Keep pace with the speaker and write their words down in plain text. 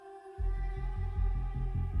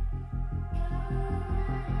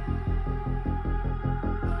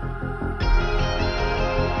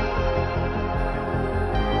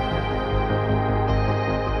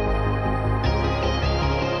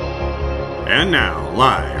And now,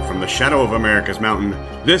 live from the shadow of America's mountain,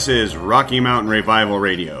 this is Rocky Mountain Revival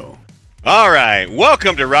Radio. All right,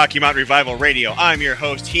 welcome to Rocky Mountain Revival Radio. I'm your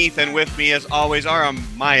host, Heath, and with me, as always, are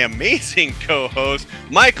my amazing co-hosts,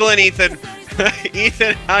 Michael and Ethan.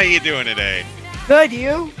 Ethan, how you doing today? Good,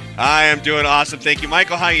 you? I am doing awesome, thank you.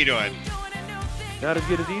 Michael, how you doing? Not as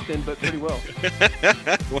good as Ethan, but pretty well.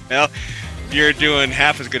 Well, you're doing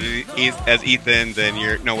half as good as Ethan, then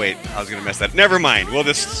you're... No, wait, I was going to mess that up. Never mind, we'll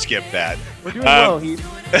just skip that. We're doing well, Heath.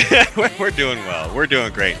 We're doing well. We're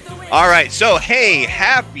doing great. All right, so hey,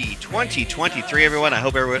 happy 2023, everyone. I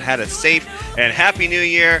hope everyone had a safe and happy new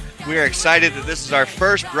year. We are excited that this is our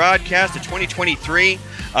first broadcast of 2023.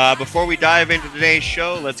 Before we dive into today's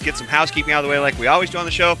show, let's get some housekeeping out of the way like we always do on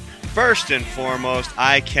the show. First and foremost,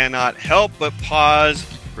 I cannot help but pause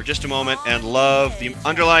for just a moment and love the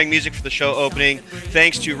underlying music for the show opening.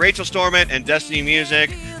 Thanks to Rachel Stormont and Destiny Music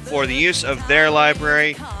for the use of their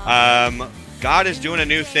library. God is doing a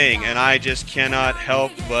new thing, and I just cannot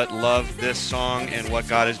help but love this song and what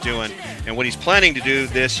God is doing and what he's planning to do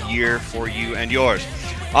this year for you and yours.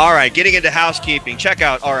 All right, getting into housekeeping, check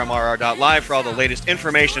out RMRR.live for all the latest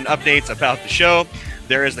information and updates about the show.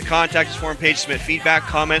 There is the contact us form page, submit feedback,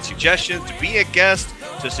 comments, suggestions, to be a guest,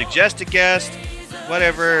 to suggest a guest,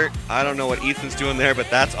 whatever. I don't know what Ethan's doing there,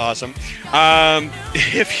 but that's awesome.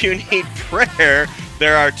 If you need prayer,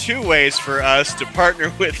 there are two ways for us to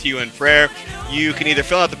partner with you in prayer. You can either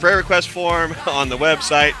fill out the prayer request form on the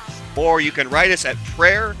website, or you can write us at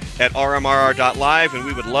prayer@rmrr.live, and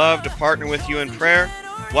we would love to partner with you in prayer.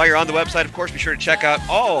 While you're on the website, of course, be sure to check out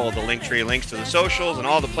all the Linktree links to the socials and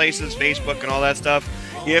all the places, Facebook and all that stuff.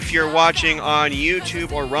 If you're watching on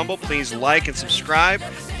YouTube or Rumble, please like and subscribe.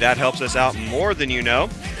 That helps us out more than you know.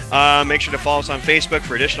 Make sure to follow us on Facebook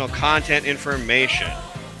for additional content information.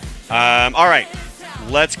 All right,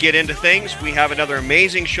 let's get into things. We have another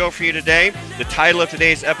amazing show for you today. The title of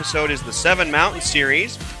today's episode is the Seven Mountain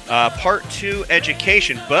Series, Part 2,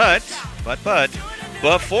 Education. But,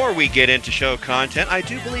 before we get into show content, I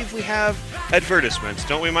do believe we have advertisements,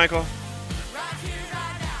 don't we, Michael?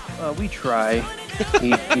 We try.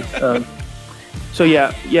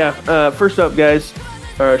 First up, guys,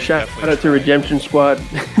 shout out to Redemption Squad.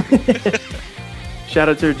 Shout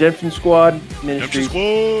out to Redemption Squad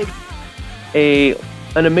Ministries.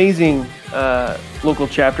 An amazing local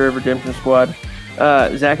chapter of Redemption Squad.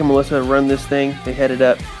 Zach and Melissa run this thing. They head it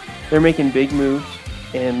up. They're making big moves,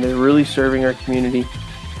 and they're really serving our community.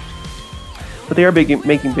 But they are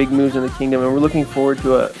making big moves in the kingdom, and we're looking forward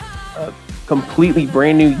to a completely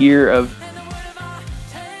brand new year of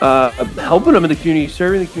helping them in the community,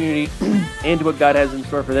 serving the community, and to what God has in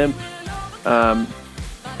store for them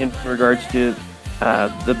in regards to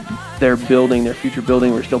their building, their future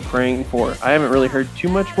building. We're still praying for. I haven't really heard too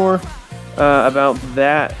much more about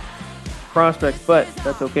that prospect, but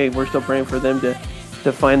that's okay. We're still praying for them to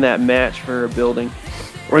find that match for a building,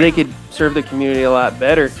 or they could serve the community a lot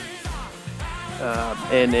better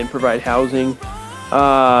and provide housing,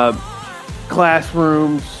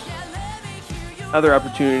 classrooms, other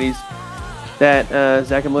opportunities that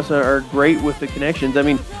Zach and Melissa are great with the connections. I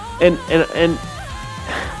mean, and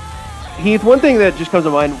Heath, one thing that just comes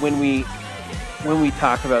to mind when we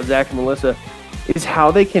talk about Zach and Melissa is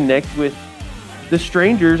how they connect with the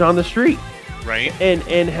strangers on the street, right?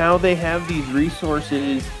 And how they have these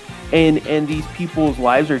resources, and these people's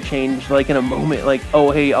lives are changed like in a moment. Like,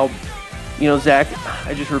 oh hey, Zach,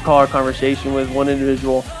 I just recall our conversation with one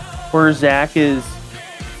individual where Zach is,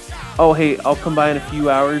 oh hey, I'll come by in a few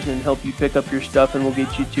hours and help you pick up your stuff, and we'll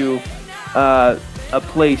get you to a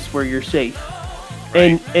place where you're safe.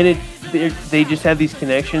 Right. And they just have these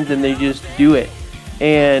connections, and they just do it,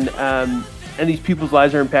 and these people's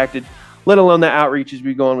lives are impacted, let alone the outreach as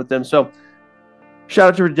we go on with them. So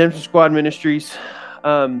shout out to Redemption Squad Ministries.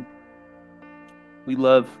 We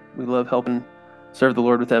love helping serve the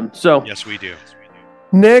Lord with them. So yes, we do.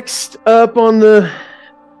 Next up on the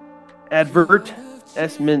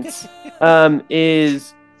advertisements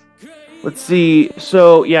is, let's see.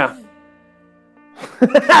 So yeah.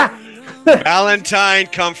 Valentine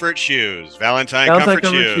Comfort Shoes. Valentine Comfort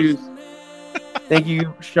Shoes. Thank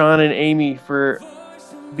you, Sean and Amy, for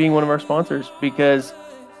being one of our sponsors, because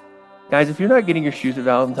guys, if you're not getting your shoes at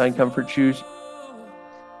Valentine Comfort Shoes,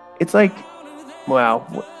 it's like, wow.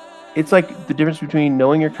 It's like the difference between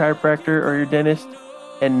knowing your chiropractor or your dentist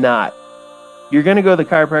and not. You're going to go to the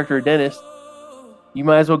chiropractor or dentist, you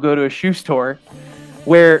might as well go to a shoe store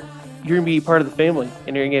where you're going to be part of the family,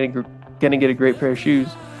 and you're going to get a great pair of shoes.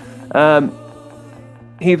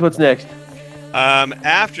 Heath, what's next?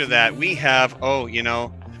 After that, we have,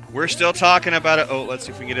 We're still talking about it. Oh, let's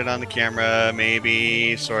see if we can get it on the camera.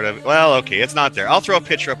 Maybe, sort of. Well, okay, it's not there. I'll throw a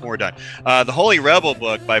picture up when we're done. The Holy Rebel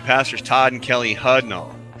book by Pastors Todd and Kelly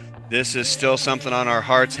Hudnall. This is still something on our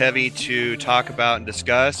hearts heavy to talk about and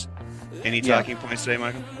discuss. Any talking points today,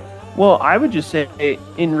 Michael? Well, I would just say,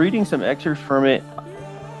 in reading some excerpts from it,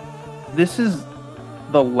 this is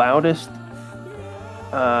the loudest.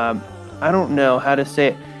 I don't know how to say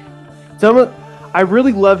it. I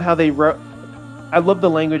really love how they wrote. I love the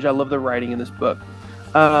language. I love the writing in this book.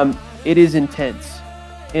 It is intense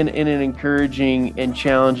in an encouraging and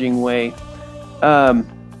challenging way.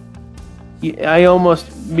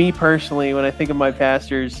 Me personally, when I think of my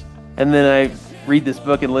pastors, and then I read this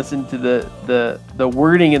book and listen to the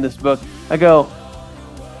wording in this book, I go,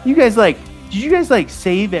 did you guys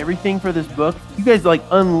save everything for this book? You guys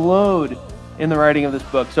unload in the writing of this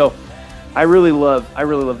book. So I really love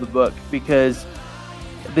the book because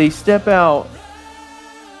they step out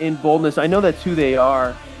in boldness. I know that's who they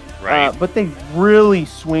are, right? But they really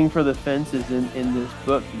swing for the fences in this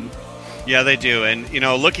book. Yeah, they do. And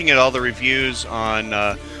looking at all the reviews on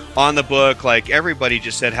the book, everybody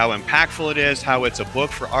just said how impactful it is, how it's a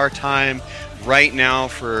book for our time right now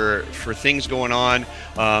for things going on.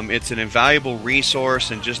 It's an invaluable resource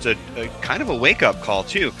and just a kind of a wake-up call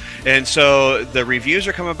too. And so the reviews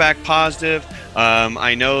are coming back positive.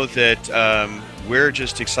 I know that we're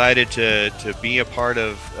just excited to be a part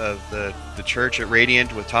of the church at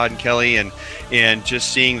Radiant with Todd and Kelly, and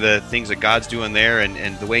just seeing the things that God's doing there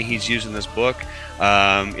and the way he's using this book.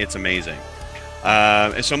 It's amazing.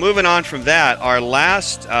 And so moving on from that, our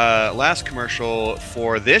last commercial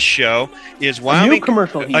for this show is Wyoming.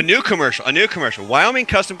 A new commercial. Wyoming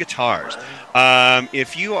Custom Guitars.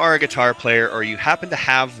 If you are a guitar player or you happen to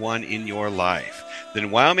have one in your life, then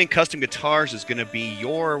Wyoming Custom Guitars is going to be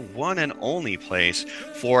your one and only place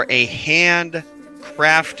for a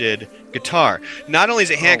handcrafted guitar. Not only is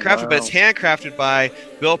it handcrafted, but it's handcrafted by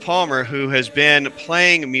Bill Palmer, who has been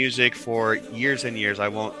playing music for years and years. I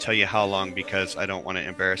won't tell you how long because I don't want to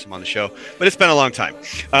embarrass him on the show, but it's been a long time.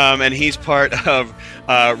 And he's part of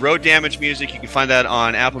Road Damage Music. You can find that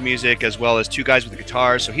on Apple Music, as well as Two Guys with the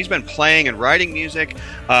Guitars. So he's been playing and writing music,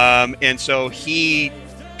 and so he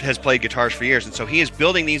has played guitars for years, and so he is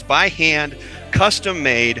building these by hand, custom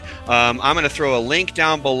made. I'm going to throw a link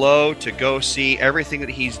down below to go see everything that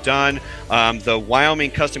he's done. The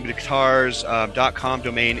WyomingCustomGuitars.com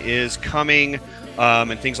domain is coming,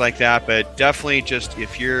 and things like that, but definitely just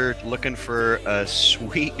if you're looking for a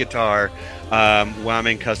sweet guitar,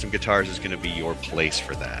 Wyoming Custom Guitars is going to be your place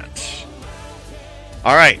for that.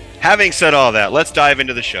 All right, having said all that, let's dive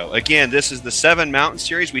into the show. Again, this is the 7 Mountain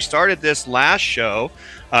Series. We started this last show.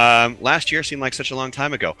 Last year seemed like such a long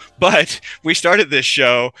time ago, but we started this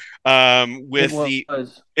show with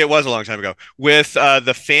it was a long time ago, with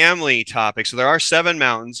the family topic. So there are 7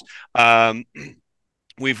 mountains.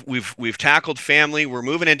 We've tackled family. We're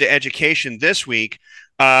moving into education this week.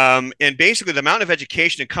 And basically the mountain of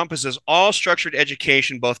education encompasses all structured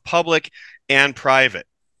education, both public and private.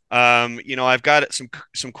 I've got some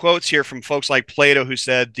quotes here from folks like Plato, who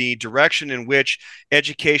said the direction in which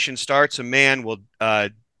education starts a man will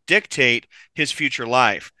dictate his future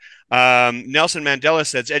life. Nelson Mandela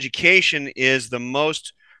says education is the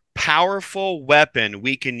most powerful weapon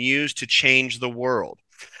we can use to change the world.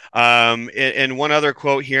 And one other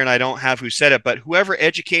quote here, and I don't have who said it, but whoever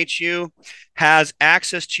educates you has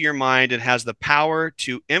access to your mind and has the power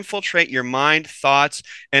to infiltrate your mind, thoughts,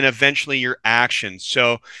 and eventually your actions.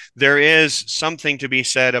 So there is something to be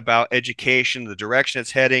said about education, the direction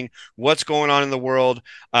it's heading, what's going on in the world,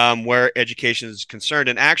 where education is concerned.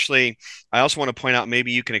 And actually, I also want to point out,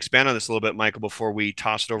 maybe you can expand on this a little bit, Michael, before we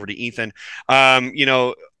toss it over to Ethan.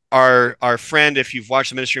 Our friend, if you've watched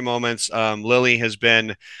the Ministry Moments, Lily has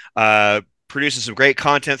been producing some great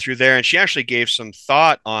content through there, and she actually gave some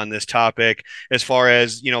thought on this topic as far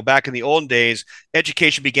as, back in the olden days,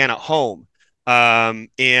 education began at home. And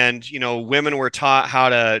women were taught how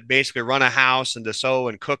to basically run a house and to sew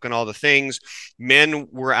and cook and all the things. Young men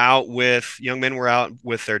were out with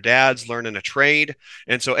their dads learning a trade.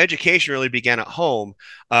 And so education really began at home.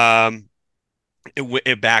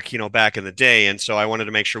 Back in the day. And so I wanted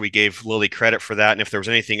to make sure we gave Lily credit for that. And if there was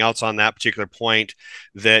anything else on that particular point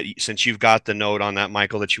that, since you've got the note on that,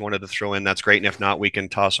 Michael, that you wanted to throw in, that's great. And if not, we can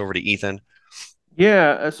toss over to Ethan.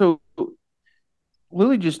 Yeah. So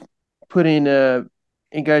Lily just put in, and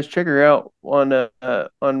guys, check her out on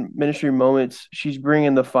Ministry Moments. She's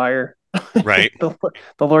bringing the fire. Right. The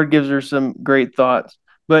Lord gives her some great thoughts,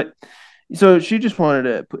 but so she just wanted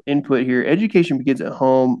to put input here. Education begins at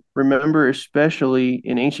home. Remember, especially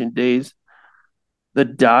in ancient days, the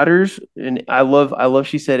daughters, and I love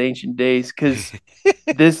she said ancient days, because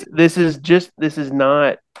this is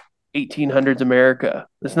not 1800s America.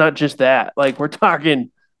 It's not just that. Like, we're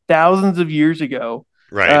talking thousands of years ago.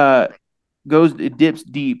 Right. Uh, it dips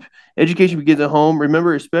deep. Education begins at home.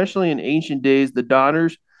 Remember, especially in ancient days, the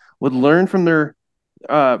daughters would learn from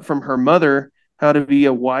her mother how to be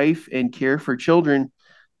a wife and care for children.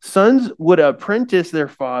 Sons would apprentice their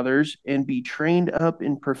fathers and be trained up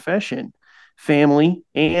in profession, family,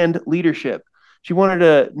 and leadership. She wanted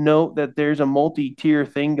to note that there's a multi-tier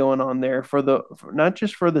thing going on there not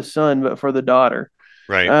just for the son, but for the daughter.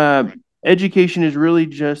 Right. Education is really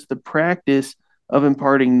just the practice of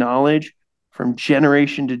imparting knowledge from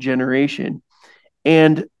generation to generation.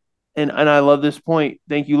 And and I love this point.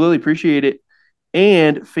 Thank you, Lily. Appreciate it.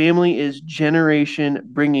 And family is generation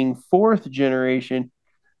bringing forth generation.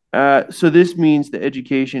 So this means that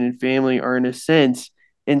education and family are, in a sense,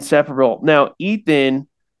 inseparable. Now, Ethan,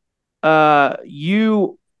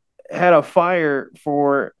 you had a fire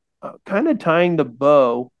for kind of tying the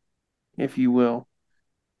bow, if you will,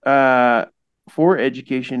 uh, for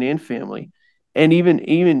education and family, and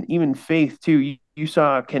even faith too. You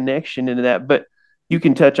saw a connection into that, but you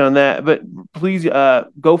can touch on that. But please,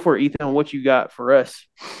 go for it, Ethan. What you got for us?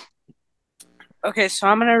 Okay, so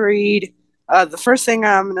I'm gonna read. The first thing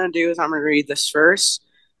I'm gonna do is I'm gonna read this verse.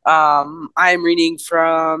 I'm reading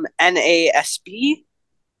from NASB.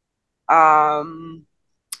 And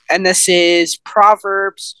this is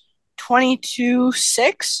Proverbs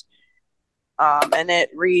 22:6. And it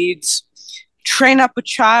reads, "Train up a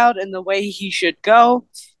child in the way he should go.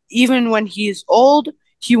 Even when he is old,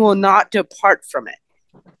 he will not depart from it."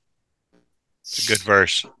 It's a good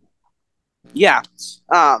verse. Yeah.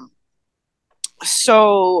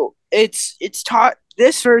 So it's taught.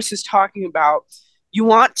 This verse is talking about, you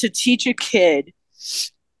want to teach a kid,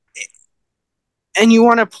 and you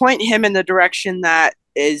want to point him in the direction that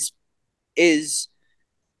is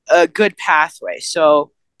a good pathway.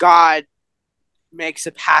 So God makes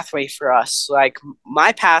a pathway for us. Like,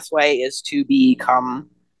 my pathway is to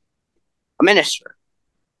become a minister.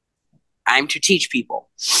 I'm to teach people.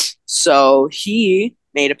 So he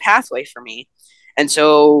made a pathway for me. And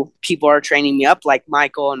so people are training me up, like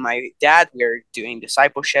Michael and my dad. We're doing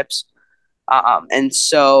discipleships. And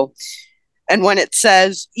when it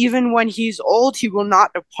says, even when he's old, he will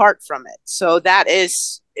not depart from it. So that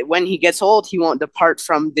is, when he gets old, he won't depart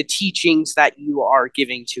from the teachings that you are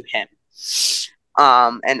giving to him.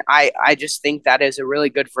 And I just think that is a really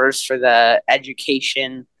good verse for the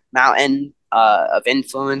education mountain of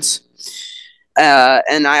influence.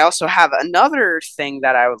 And I also have another thing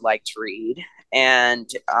that I would like to read. And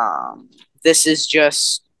this is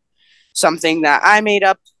just something that I made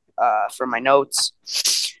up from my notes.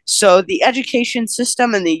 So the education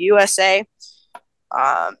system in the USA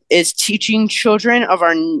is teaching children of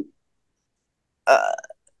our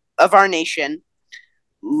nation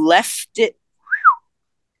Leftist?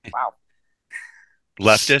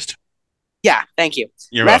 Yeah, thank you.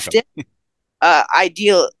 You're welcome.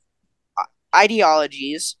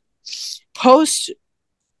 Ideologies,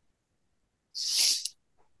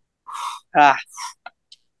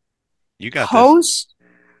 You got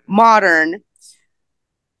post-modern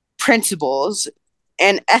principles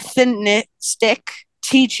and ethnistic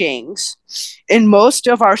teachings in most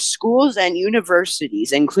of our schools and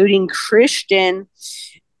universities, including Christian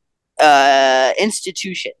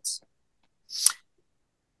institutions.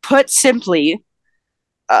 Put simply,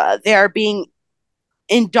 they are being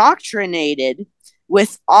indoctrinated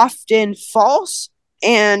with often false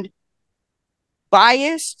and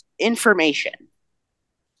biased information.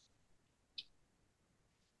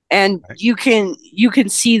 And you can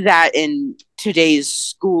see that in today's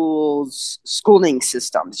schooling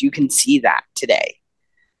systems. You can see that today.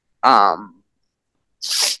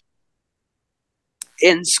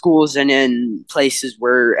 In schools and in places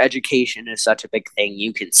where education is such a big thing,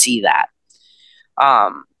 you can see that.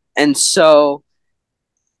 And so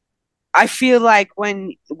I feel like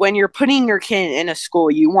when you're putting your kid in a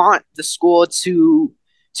school, you want the school to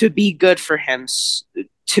be good for him,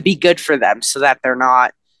 to be good for them, so that they're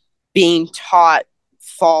not being taught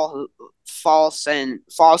false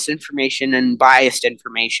information and biased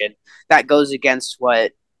information that goes against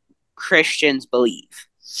what Christians believe.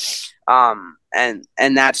 And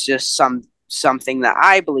that's just something that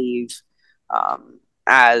I believe,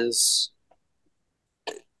 as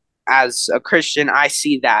a Christian, I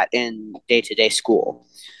see that in day-to-day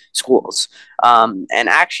schools. And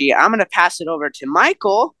actually, I'm going to pass it over to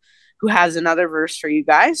Michael, who has another verse for you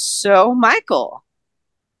guys. So, Michael.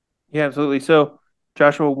 Yeah, absolutely. So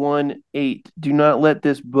Joshua 1:8, do not let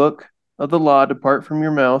this book of the law depart from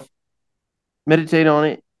your mouth. Meditate on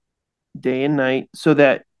it day and night, so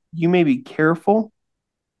that you may be careful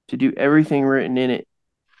to do everything written in it.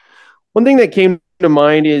 One thing that came to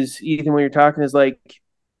mind is, Ethan, when you're talking, is like,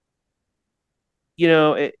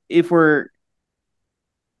 if we're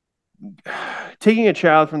taking a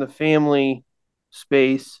child from the family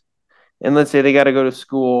space, and let's say they got to go to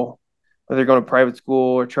school, whether they're going to private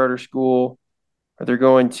school or charter school, or they're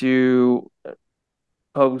going to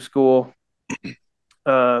public school,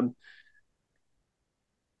 um,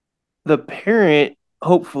 the parent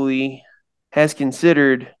hopefully has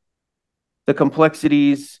considered the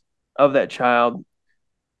complexities of that child,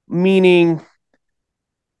 meaning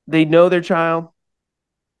they know their child.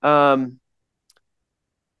 Um,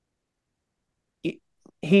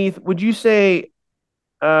 Heath, would you say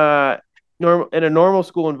in a normal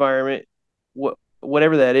school environment,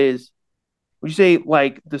 whatever that is, would you say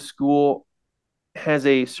like the school has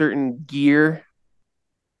a certain gear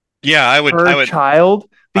Yeah, per child?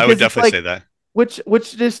 I would Because it's definitely like say that.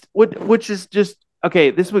 which is just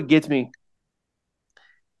okay. This is what gets me.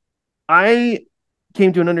 I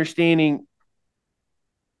came to an understanding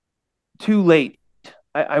too late.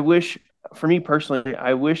 I wish, for me personally,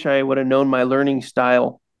 I wish I would have known my learning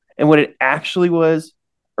style and what it actually was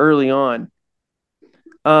early on.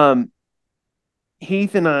 Um,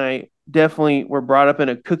 Heath and I definitely were brought up in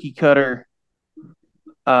a cookie cutter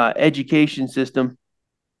education system.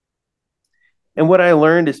 And what I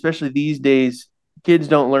learned, especially these days, kids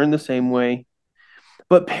don't learn the same way,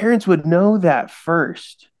 but parents would know that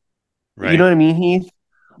first. You know Right. what I mean, Heath?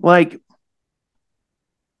 Like,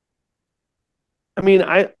 I mean,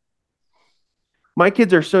 my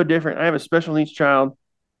kids are so different. I have a special needs child,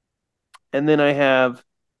 and then I have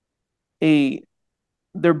a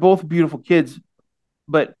they're both beautiful kids,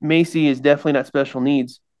 but Macy is definitely not special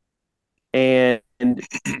needs. And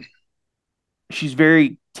she's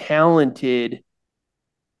very talented,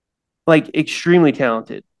 like extremely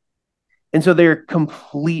talented. And so they're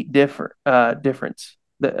complete difference.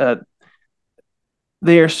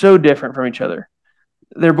 They are so different from each other.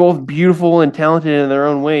 They're both beautiful and talented in their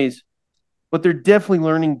own ways, but they're definitely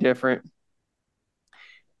learning different.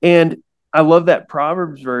 And I love that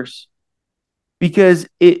Proverbs verse because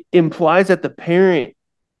it implies that the parent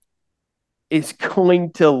is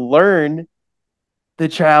going to learn the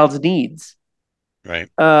child's needs, Right.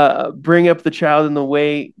 bring up the child in the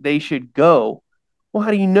way they should go. Well, how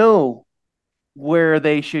do you know where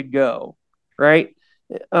they should go? Right?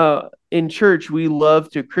 In church, we love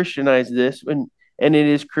to Christianize this, and it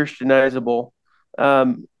is Christianizable.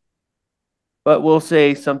 Um, but we'll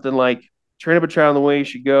say something like, train up a child in the way you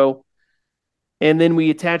should go. And then we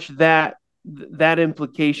attach that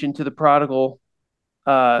implication to the prodigal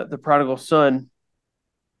son.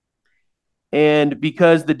 And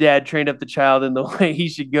because the dad trained up the child in the way he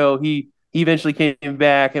should go, he eventually came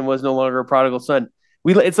back and was no longer a prodigal son.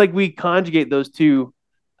 It's like we conjugate those two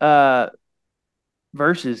uh,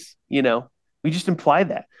 verses. We just imply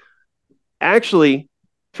that. Actually,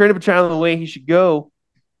 train up a child in the way he should go.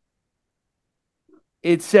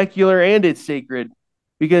 It's secular and it's sacred,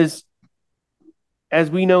 because as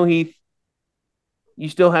we know, Heath, you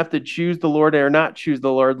still have to choose the Lord or not choose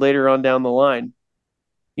the Lord later on down the line.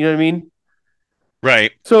 You know what I mean?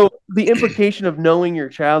 Right. So the implication of knowing your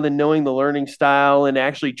child and knowing the learning style and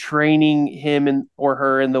actually training him or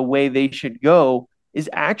her in the way they should go is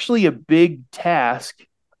actually a big task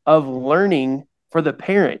of learning for the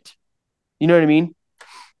parent. You know what I mean?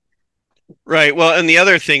 Right. Well, and the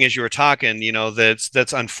other thing as you were talking,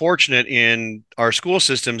 that's unfortunate in our school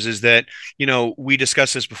systems is that, we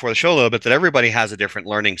discussed this before the show a little bit, that everybody has a different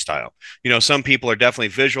learning style. Some people are definitely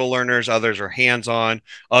visual learners, others are hands-on,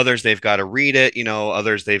 others they've got to read it,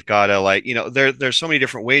 others they've got to there's so many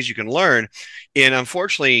different ways you can learn. And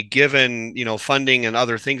unfortunately, given, funding and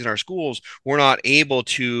other things in our schools, we're not able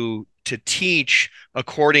to teach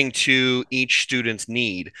according to each student's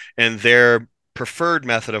need and their preferred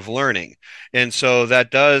method of learning. And so that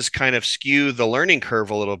does kind of skew the learning curve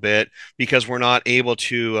a little bit because we're not able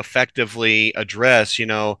to effectively address,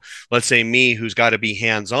 let's say me who's got to be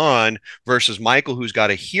hands-on versus Michael who's got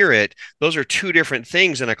to hear it. Those are two different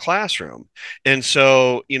things in a classroom. And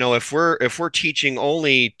so, if we're teaching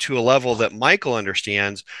only to a level that Michael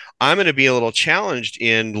understands, I'm going to be a little challenged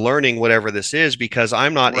in learning whatever this is because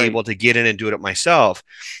I'm not Right. able to get in and do it myself.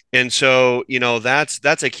 And so,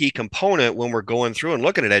 that's a key component when we're going through and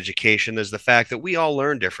looking at education is the fact that we all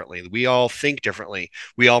learn differently. We all think differently.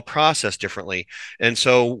 We all process differently. And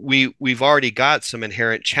so we've already got some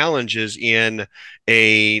inherent challenges in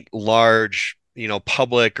a large,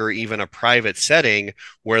 public or even a private setting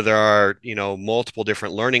where there are, multiple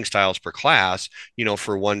different learning styles per class,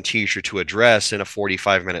 for one teacher to address in a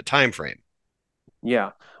 45-minute time frame.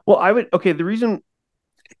 Yeah. Well, the reason,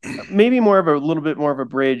 maybe a little bit more of a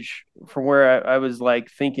bridge from where I was like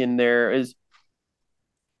thinking there is,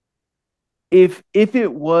 if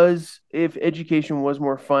education was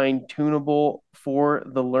more fine tunable for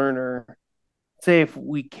the learner, say if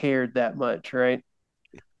we cared that much, right?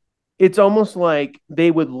 It's almost like they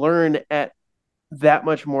would learn at that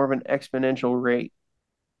much more of an exponential rate.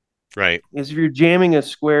 Right. Because if you're jamming a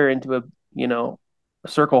square into a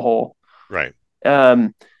circle hole, Right.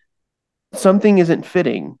 um, something isn't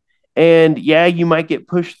fitting. And yeah, you might get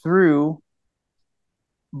pushed through,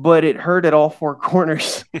 but it hurt at all four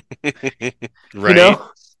corners. Right.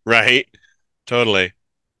 Right. Totally.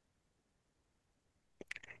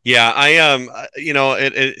 Yeah, I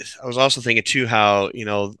was also thinking too how,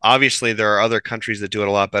 obviously there are other countries that do it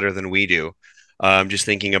a lot better than we do. Just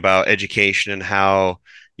thinking about education and how,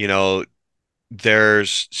 you know,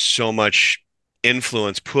 there's so much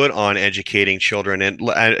influence put on educating children, and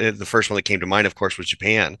the first one that came to mind, of course, was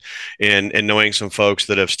Japan, and knowing some folks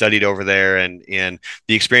that have studied over there, and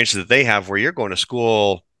the experiences that they have, where you're going to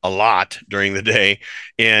school a lot during the day,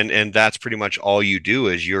 and that's pretty much all you do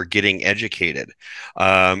is you're getting educated.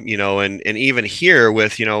 And even here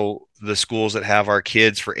with the schools that have our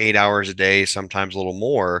kids for 8 hours a day, sometimes a little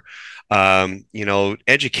more.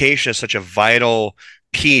 Education is such a vital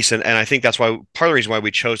piece, and I think that's why part of the reason why we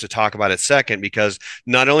chose to talk about it second, because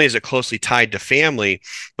not only is it closely tied to family,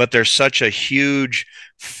 but there's such a huge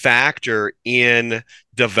factor in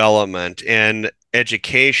development, and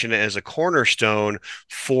education as a cornerstone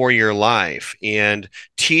for your life, and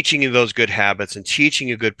teaching you those good habits, and teaching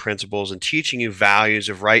you good principles, and teaching you values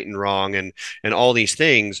of right and wrong, and all these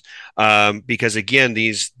things. Because again,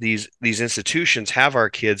 these institutions have our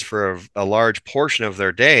kids for a large portion of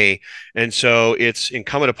their day, and so it's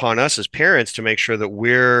incumbent upon us as parents to make sure that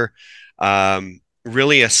we're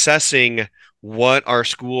really assessing what our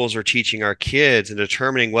schools are teaching our kids, and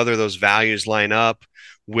determining whether those values line up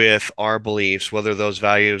with our beliefs, whether those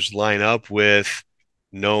values line up with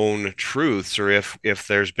known truths, or if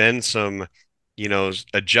there's been some,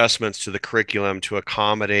 adjustments to the curriculum to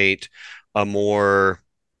accommodate a more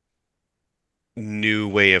new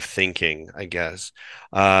way of thinking, I guess.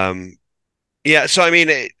 Yeah, so I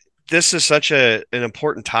mean, this is such an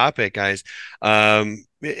important topic, guys.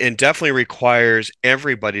 And definitely requires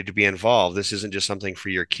everybody to be involved. This isn't just something for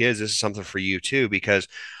your kids. This is something for you too, because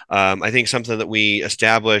I think something that we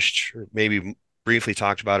established, or maybe briefly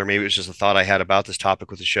talked about, or maybe it was just a thought I had about this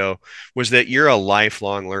topic with the show, was that you're a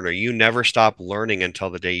lifelong learner. You never stop learning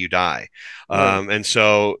until the day you die. Right. And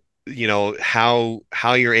so, how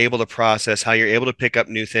you're able to process, how you're able to pick up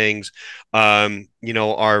new things, are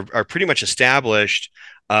pretty much established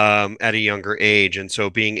at a younger age. And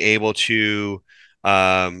so being able to,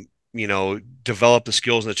 develop the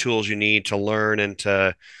skills and the tools you need to learn and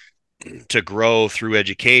to grow through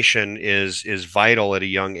education is vital at a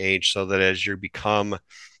young age, so that as you become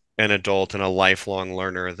an adult and a lifelong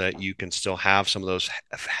learner, that you can still have some of those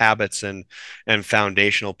habits and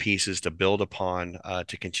foundational pieces to build upon,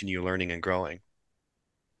 to continue learning and growing.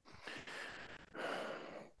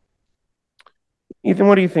 Ethan,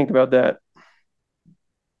 what do you think about that?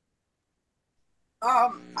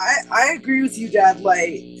 I agree with you, Dad.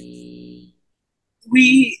 Like,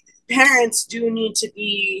 we parents do need to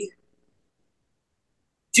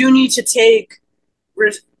take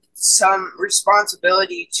some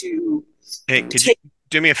responsibility to Hey, could you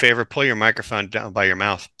do me a favor? Pull your microphone down by your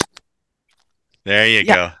mouth. There you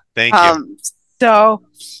Yeah. go. Thank you. So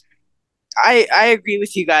I agree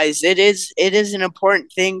with you guys. It is an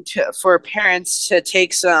important thing for parents to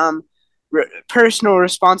take some personal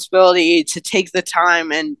responsibility, to take the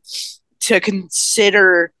time and to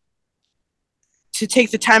consider to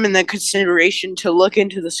take the time and the consideration to look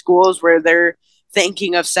into the schools where they're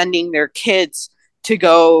thinking of sending their kids to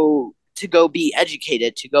go be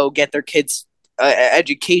educated, to go get their kids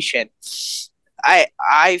education.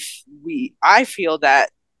 I feel that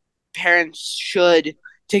parents should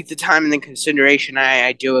take the time and the consideration.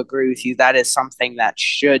 I do agree with you. That is something that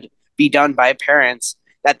should be done by parents.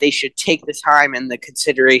 That they should take the time and the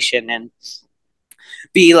consideration and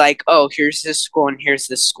be like, oh, here's this school and here's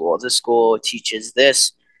this school. This school teaches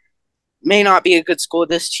this. May not be a good school.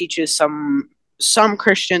 This teaches some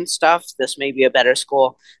Christian stuff. This may be a better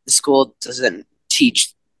school. The school doesn't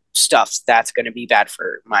teach stuff that's going to be bad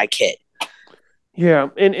for my kid. Yeah,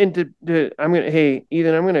 and hey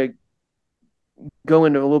Ethan, I'm gonna go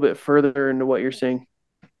into a little bit further into what you're saying.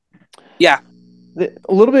 Yeah.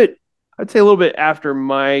 A little bit I'd say a little bit after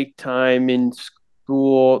my time in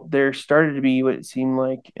school, there started to be what seemed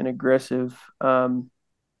like an aggressive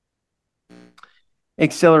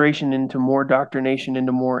acceleration into more doctrination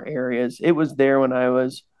into more areas. It was there when I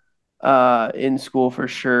was in school for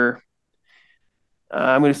sure.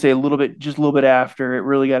 I'm going to say just a little bit after it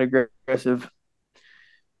really got aggressive.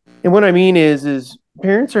 And what I mean is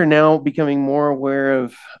parents are now becoming more aware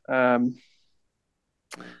of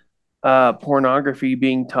pornography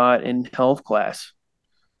being taught in health class,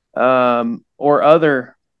 or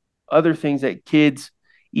other things that kids,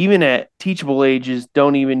 even at teachable ages,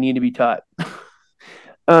 don't even need to be taught.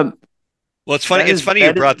 um, Well, it's funny. that It's is funny you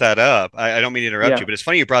that is brought that up. I don't mean to interrupt yeah. you, but it's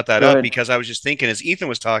funny you brought that Go up ahead. because I was just thinking as Ethan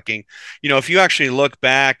was talking, if you actually look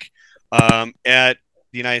back at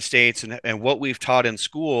the United States and what we've taught in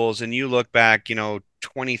schools, and you look back,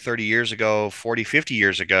 20, 30 years ago, 40, 50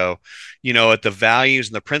 years ago, at the values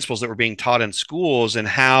and the principles that were being taught in schools and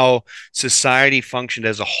how society functioned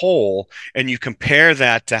as a whole, and you compare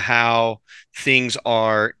that to how things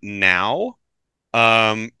are now,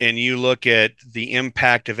 and you look at the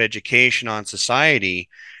impact of education on society,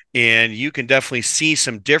 and you can definitely see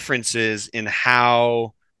some differences in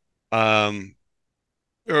how, um,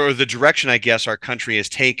 or the direction, I guess, our country has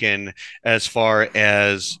taken as far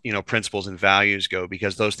as, principles and values go,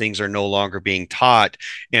 because those things are no longer being taught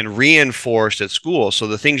and reinforced at school. So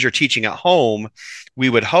the things you're teaching at home, we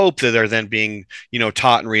would hope that they're then being,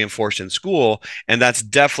 taught and reinforced in school. And that's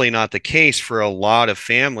definitely not the case for a lot of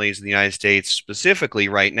families in the United States, specifically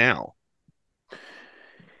right now.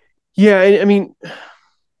 Yeah, I mean,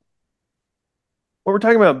 what we're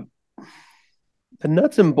talking about, the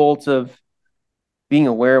nuts and bolts of being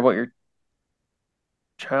aware of what your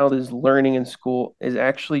child is learning in school is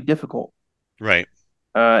actually difficult, Right.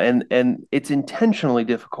 and it's intentionally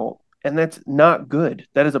difficult, and that's not good.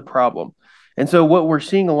 That is a problem. And so, what we're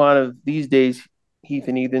seeing a lot of these days, Heath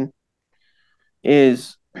and Ethan,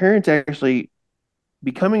 is parents actually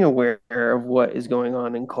becoming aware of what is going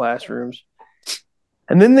on in classrooms,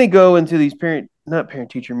 and then they go into these not parent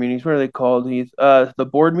teacher meetings. What are they called? Heath? The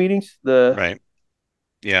board meetings. Right.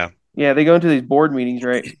 Yeah. Yeah, they go into these board meetings,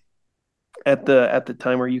 right? At the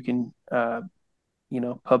time where you can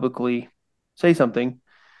publicly say something,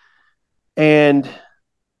 and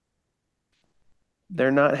they're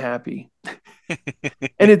not happy,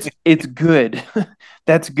 and it's good.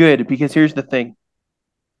 That's good, because here's the thing: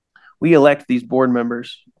 we elect these board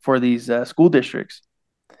members for these school districts,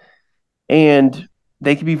 and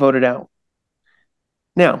they can be voted out.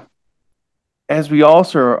 Now, as we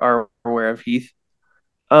also are aware of, Heath,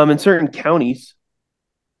 in certain counties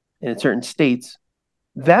and in certain states,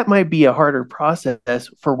 that might be a harder process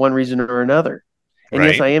for one reason or another. And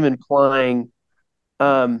yes, Right. I am implying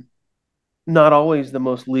um, not always the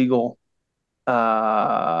most legal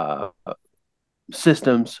uh,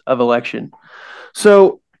 systems of election.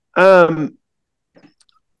 So,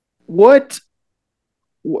 what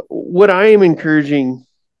what I am encouraging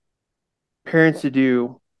parents to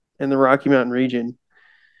do in the Rocky Mountain region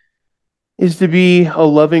is to be a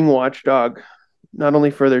loving watchdog, not only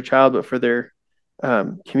for their child but for their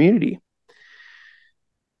community.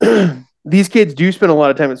 These kids do spend a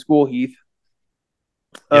lot of time at school, Heath.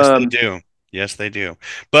 Yes, they Um, do. Yes, they do.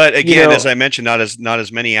 But you again, as know, I mentioned, not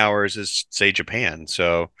as many hours as say Japan.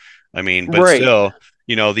 So, I mean, but right. still,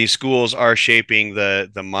 these schools are shaping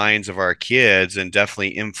the minds of our kids and definitely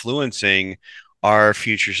influencing our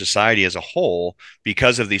future society as a whole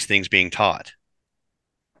because of these things being taught.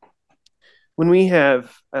 When we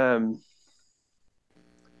have,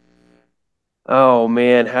 oh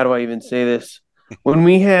man, how do I even say this? When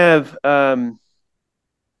we have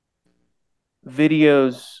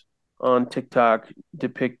videos on TikTok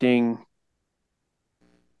depicting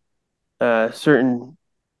certain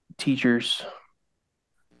teachers,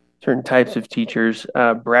 certain types of teachers,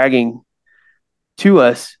 bragging to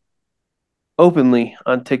us openly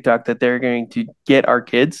on TikTok that they're going to get our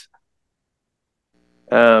kids.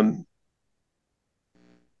 Um,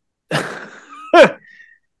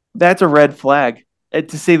 that's a red flag,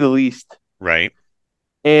 to say the least. Right.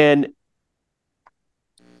 And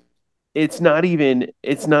it's not even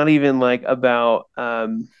like about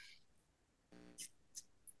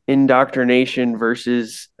indoctrination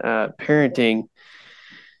versus parenting.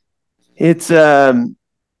 It's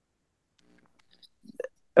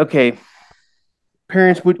okay.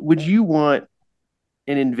 Parents, would you want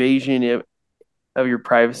an invasion of your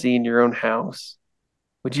privacy in your own house?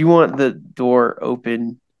 Would you want the door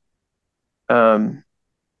open, um,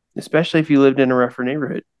 especially if you lived in a rougher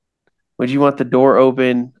neighborhood? Would you want the door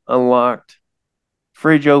open, unlocked,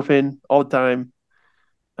 fridge open all the time?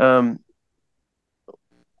 Um,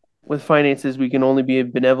 with finances, we can only be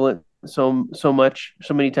benevolent so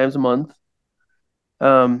many times a month.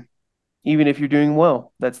 Even if you're doing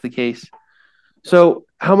well, that's the case. So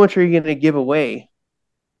how much are you going to give away?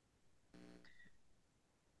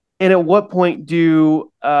 And at what point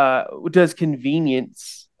does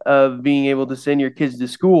convenience of being able to send your kids to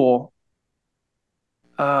school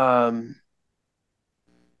kind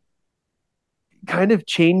of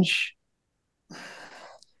change?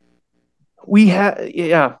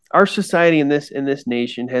 Our society in this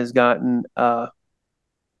nation has gotten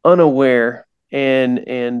unaware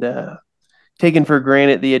and taken for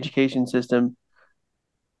granted the education system.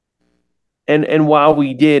 And while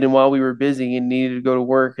we were busy and needed to go to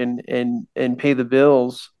work and pay the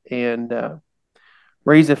bills and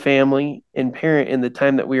raise a family and parent in the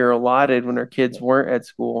time that we were allotted when our kids weren't at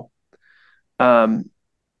school,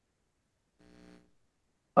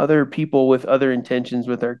 other people with other intentions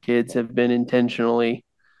with our kids have been intentionally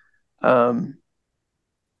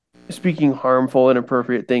speaking harmful,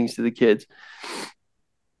 inappropriate things to the kids.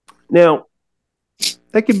 Now,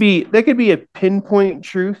 that could be a pinpoint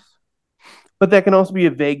truth, but that can also be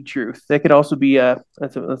a vague truth. That could also be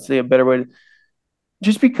let's say a better way.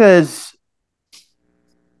 Just because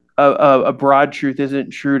a broad truth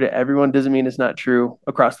isn't true to everyone doesn't mean it's not true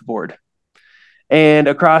across the board. And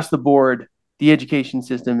across the board, the education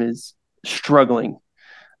system is struggling.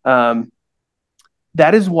 That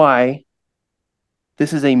is why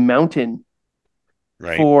this is a mountain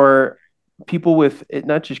for people with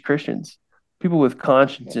not just Christians, people with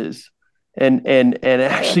consciences and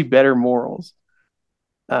actually better morals,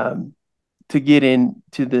 to get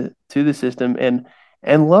into the system and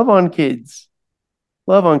love on kids.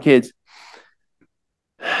 Love on kids.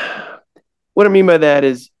 What I mean by that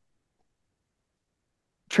is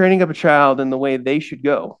training up a child in the way they should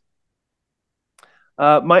go.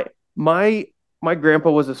 My grandpa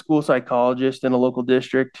was a school psychologist in a local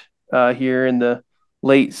district here in the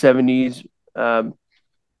late 70s.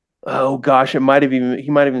 Oh gosh, he might have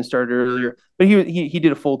even started earlier, but he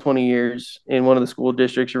did a full 20 years in one of the school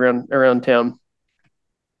districts around town.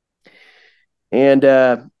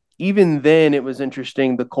 And even then, it was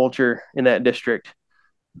interesting, the culture in that district.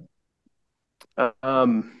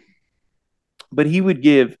 But he would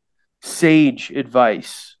give sage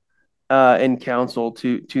advice and counsel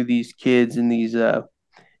to these kids in these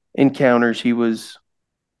encounters he was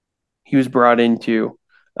brought into.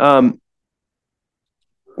 Why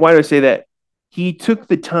do I say that? He took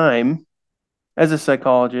the time as a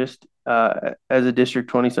psychologist, as a District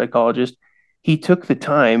 20 psychologist, he took the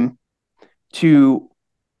time to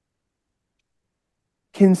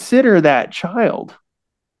consider that child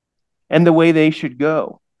and the way they should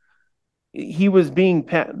go. He was being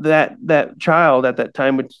that child at that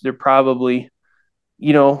time, which they're probably,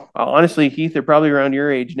 honestly, Heath, they're probably around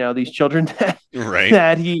your age now, these children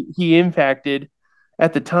that he impacted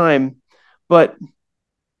at the time. But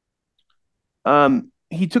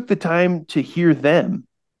he took the time to hear them.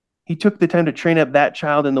 He took the time to train up that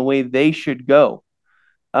child in the way they should go.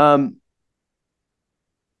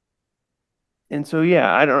 And so, yeah,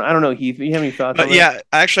 I don't know, Heath. Do you have any thoughts on that? Yeah,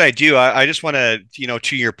 actually, I do. I just want to,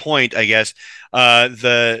 to your point, I guess,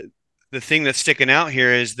 the thing that's sticking out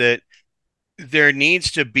here is that there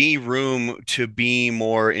needs to be room to be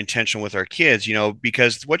more intentional with our kids,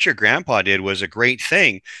 because what your grandpa did was a great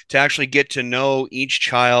thing to actually get to know each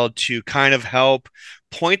child, to kind of help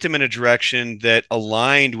point them in a direction that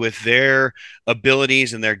aligned with their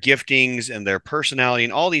abilities and their giftings and their personality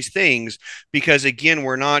and all these things. Because again,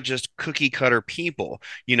 we're not just cookie cutter people.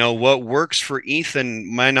 What works for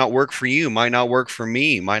Ethan might not work for you, might not work for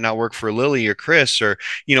me, might not work for Lily or Chris or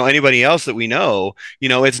anybody else that we know.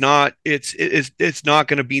 It's not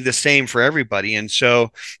going to be the same for everybody. And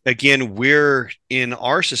so again, we're in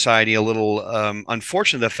our society a little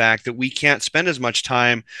unfortunate, the fact that we can't spend as much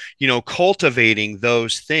time cultivating those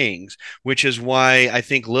things, which is why I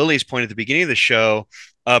think Lily's point at the beginning of the show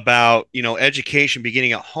about education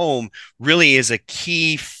beginning at home really is a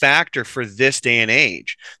key factor for this day and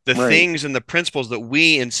age. The things and the principles that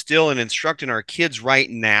we instill and instruct in our kids right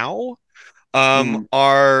now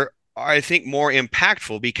are I think more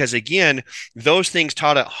impactful, because again, those things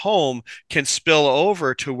taught at home can spill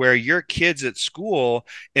over to where your kids at school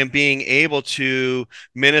and being able to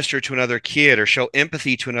minister to another kid or show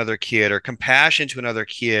empathy to another kid or compassion to another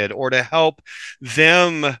kid or to help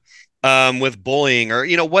them with bullying or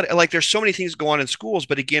what, like there's so many things go on in schools.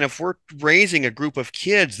 But again, if we're raising a group of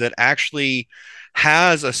kids that actually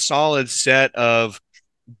has a solid set of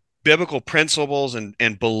biblical principles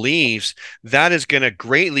and beliefs, that is going to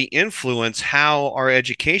greatly influence how our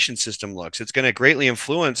education system looks. It's going to greatly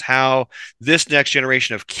influence how this next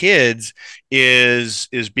generation of kids is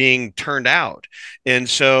being turned out. And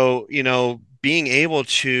so, being able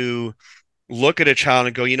to look at a child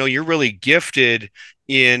and go, you're really gifted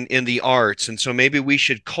in the arts, and so maybe we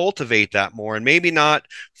should cultivate that more, and maybe not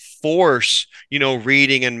force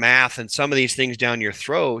reading and math and some of these things down your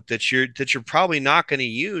throat that you're probably not going to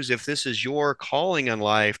use if this is your calling in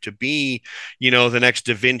life to be the next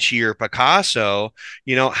Da Vinci or Picasso.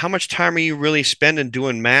 How much time are you really spending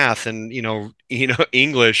doing math and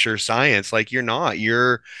English or science? Like,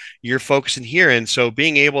 you're focusing here. And so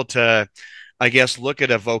being able to, I guess, look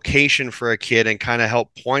at a vocation for a kid and kind of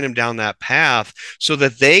help point them down that path so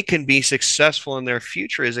that they can be successful in their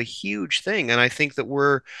future is a huge thing. And I think that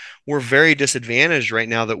we're very disadvantaged right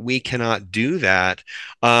now that we cannot do that,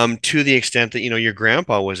 to the extent that your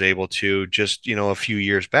grandpa was able to just a few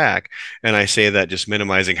years back. And I say that just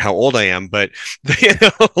minimizing how old I am, but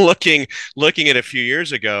looking at a few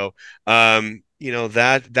years ago,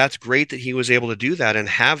 that's great that he was able to do that and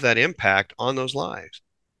have that impact on those lives.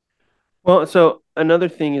 Well, so another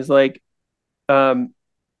thing is like, um,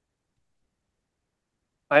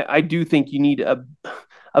 I do think you need a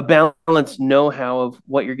balanced know-how of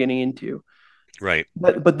what you're getting into. Right.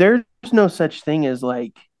 But there's no such thing as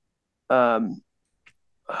like, um,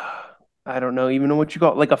 I don't know even know what you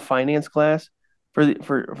call it, like a finance class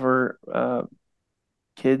for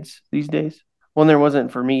kids these days. Well, there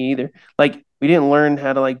wasn't for me either. Like we didn't learn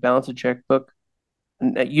how to like balance a checkbook.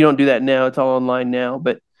 And you don't do that now. It's all online now.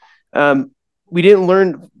 But um, we didn't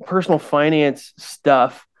learn personal finance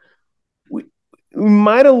stuff. We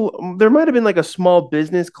might have there might have been like a small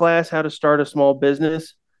business class, how to start a small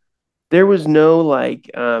business. There was no like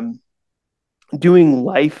doing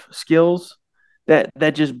life skills that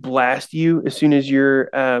just blast you as soon as you're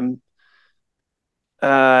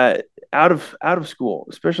uh, out of school,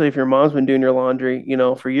 especially if your mom's been doing your laundry,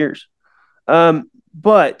 for years.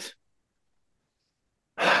 But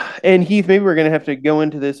and Heath, maybe we're gonna have to go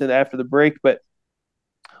into this after the break, but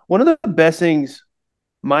one of the best things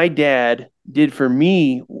my dad did for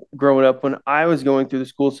me growing up when I was going through the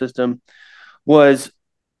school system was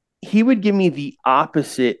he would give me the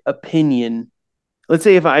opposite opinion. Let's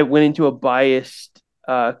say if I went into a biased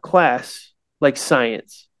class like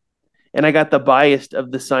science, and I got the biased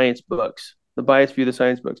of the science books, the biased view of the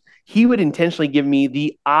science books, he would intentionally give me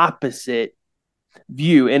the opposite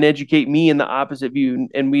view and educate me in the opposite view,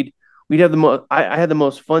 and we'd have the most. I had the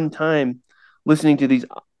most fun time listening to these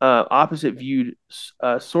opposite viewed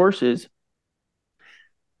sources.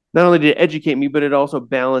 Not only did it educate me, but it also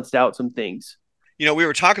balanced out some things. We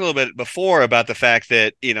were talking a little bit before about the fact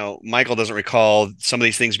that, Michael doesn't recall some of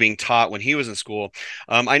these things being taught when he was in school.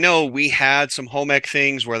 I know we had some home ec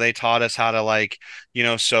things where they taught us how to like,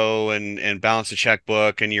 sew and balance a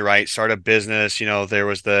checkbook. And you're right, start a business. There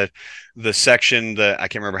was the section that I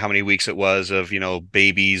can't remember how many weeks it was of,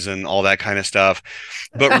 babies and all that kind of stuff.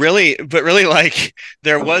 But really like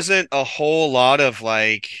there wasn't a whole lot of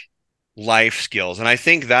like life skills. And I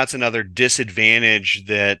think that's another disadvantage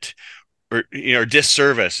that or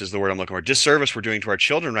disservice is the word I'm looking for. Disservice we're doing to our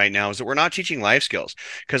children right now is that we're not teaching life skills.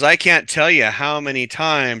 Because I can't tell you how many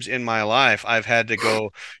times in my life I've had to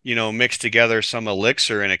go, mix together some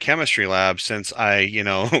elixir in a chemistry lab since I,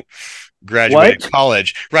 graduated What?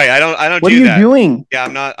 college. Right. I don't What are do you that. doing? Yeah,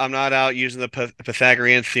 I'm not out using the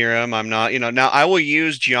Pythagorean theorem. I'm not, now I will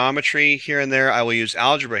use geometry here and there. I will use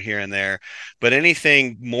algebra here and there, but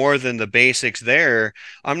anything more than the basics there,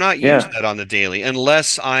 I'm not using Yeah. that on the daily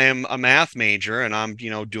unless I am a math major and I'm,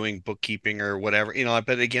 doing bookkeeping or whatever,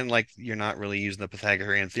 but again, like you're not really using the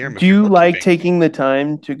Pythagorean theorem Do if you're you like bookkeeping. taking the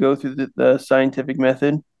time to go through the scientific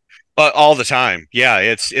method? But all the time. Yeah,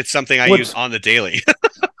 it's something I use What's on the daily.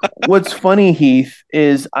 What's funny, Heath,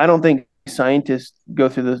 is I don't think scientists go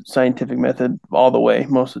through the scientific method all the way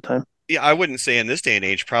most of the time. Yeah, I wouldn't say in this day and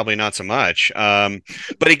age, probably not so much.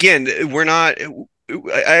 But again, we're not.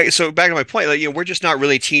 So back to my point, like, we're just not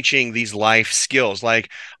really teaching these life skills. Like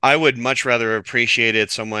I would much rather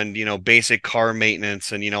appreciated someone, basic car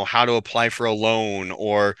maintenance and how to apply for a loan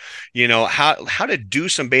or how to do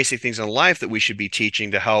some basic things in life that we should be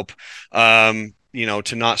teaching to help.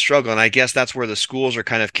 to not struggle. And I guess that's where the schools are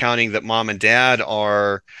kind of counting that mom and dad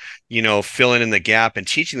are, filling in the gap and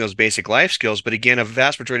teaching those basic life skills. But again, a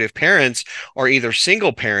vast majority of parents are either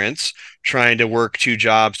single parents trying to work two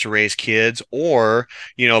jobs to raise kids, or,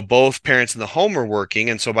 both parents in the home are working.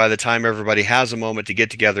 And so by the time everybody has a moment to get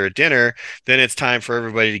together at dinner, then it's time for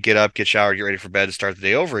everybody to get up, get showered, get ready for bed, and start the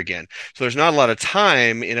day over again. So there's not a lot of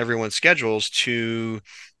time in everyone's schedules to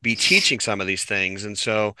be teaching some of these things. And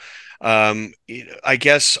so I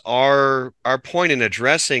guess our point in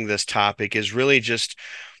addressing this topic is really just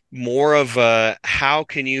more of a how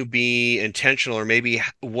can you be intentional, or maybe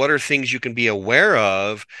what are things you can be aware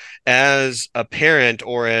of as a parent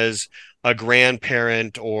or as a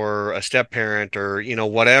grandparent or a step parent, or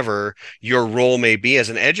whatever your role may be as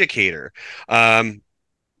an educator, to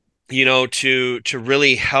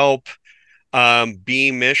really help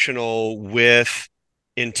be missional with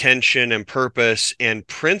intention and purpose and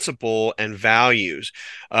principle and values.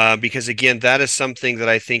 Because again, that is something that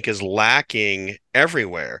I think is lacking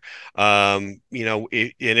everywhere.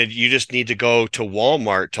 You just need to go to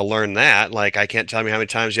Walmart to learn that. Like, I can't tell you how many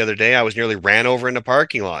times the other day I was nearly ran over in the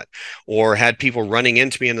parking lot, or had people running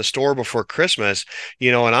into me in the store before Christmas,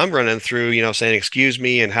 and I'm running through, saying, excuse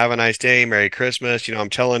me and have a nice day, Merry Christmas. I'm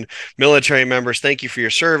telling military members, thank you for your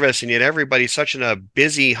service. And yet everybody's such in a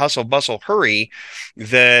busy hustle bustle hurry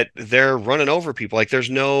that they're running over people. Like, there's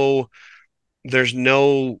no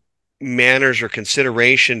manners or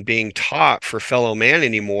consideration being taught for fellow man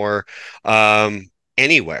anymore,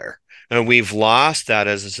 anywhere. And we've lost that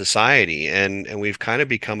as a society, and we've kind of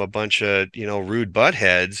become a bunch of, rude butt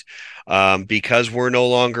heads, because we're no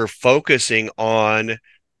longer focusing on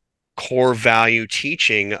core value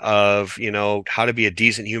teaching of, how to be a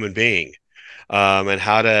decent human being, and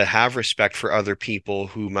how to have respect for other people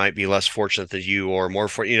who might be less fortunate than you, or more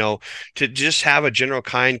to just have a general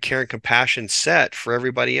kind, care, and compassion set for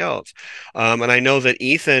everybody else. And I know that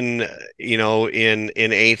Ethan, in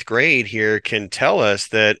eighth grade here, can tell us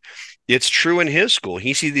that it's true in his school.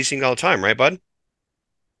 He sees these things all the time, right, bud?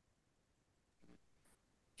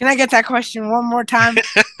 Can I get that question one more time?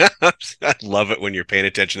 I love it when you're paying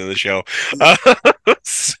attention to the show. Uh,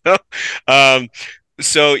 so, um,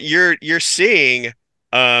 so you're seeing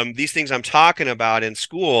these things I'm talking about in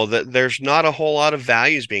school, that there's not a whole lot of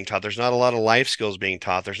values being taught. There's not a lot of life skills being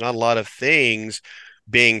taught. There's not a lot of things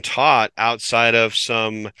being taught outside of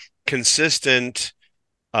some consistent,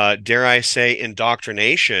 dare I say,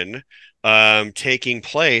 indoctrination taking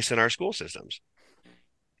place in our school systems.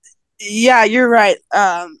 Yeah, you're right.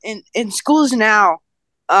 In schools now,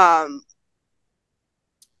 um,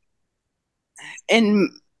 in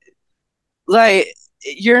like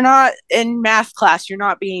you're not in math class, you're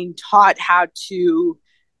not being taught how to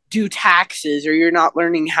do taxes, or you're not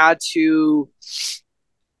learning how to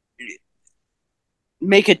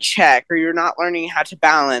make a check, or you're not learning how to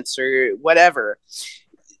balance, or whatever.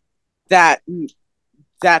 That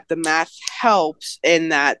that the math helps in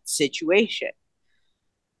that situation.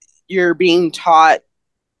 You're being taught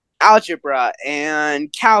algebra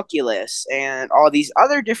and calculus and all these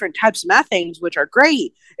other different types of math things, which are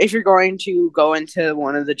great if you're going to go into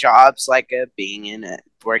one of the jobs, like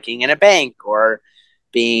working in a bank, or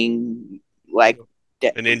being like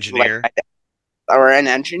An engineer. like or an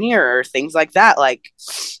engineer, or things like that. Like,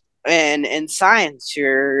 and in science,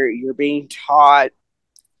 you're being taught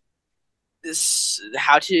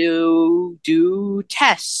how to do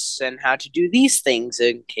tests and how to do these things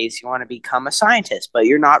in case you want to become a scientist, but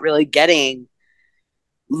you're not really getting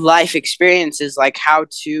life experiences, like how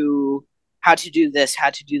to do this, how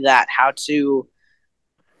to do that, how to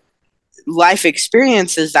life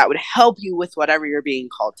experiences that would help you with whatever you're being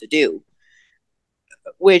called to do,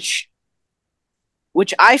 which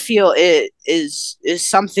I feel it is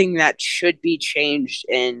something that should be changed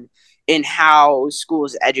in how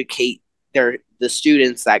schools educate the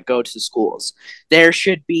students that go to schools. There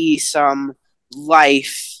should be some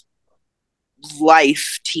life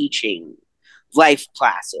teaching, life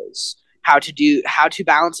classes, how to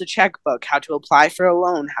balance a checkbook, how to apply for a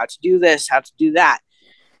loan, how to do this, how to do that.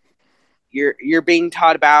 You're being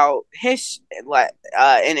taught about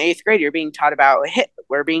in eighth grade. We're being taught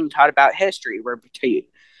about history.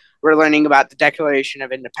 We're learning about the Declaration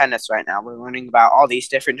of Independence right now. We're learning about all these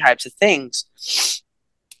different types of things,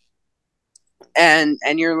 and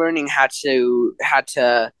you're learning how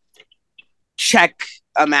to check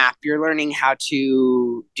a map. You're learning how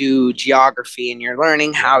to do geography, and you're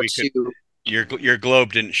learning how to. Your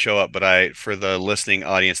globe didn't show up, but for the listening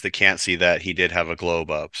audience that can't see that, he did have a globe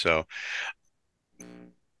up. So go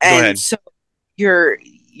And ahead. so you're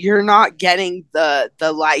not getting the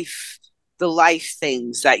life the life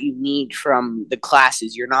things that you need from the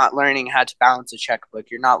classes. You're not learning how to balance a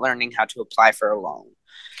checkbook. You're not learning how to apply for a loan.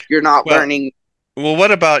 You're not Well, learning. Well,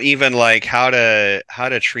 what about even like how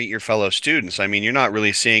to treat your fellow students? I mean, you're not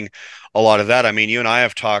really seeing a lot of that. I mean, you and I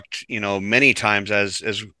have talked, many times as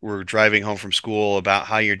we're driving home from school about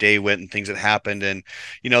how your day went and things that happened, and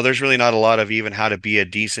there's really not a lot of even how to be a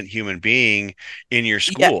decent human being in your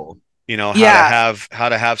Yeah, school. How to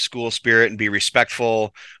yeah, have school spirit and be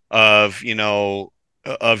respectful of,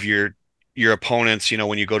 of your opponents,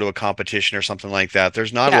 when you go to a competition or something like that.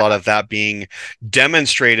 There's not a yeah, lot of that being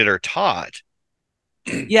demonstrated or taught.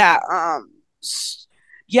 yeah.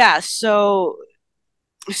 Yeah. So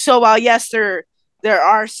while yes, there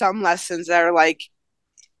are some lessons that are like,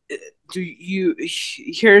 do you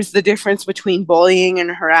here's the difference between bullying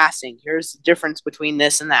and harassing. Here's the difference between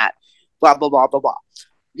this and that. Blah blah blah blah blah.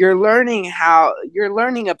 You're learning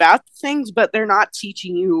about things, but they're not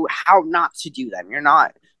teaching you how not to do them. You're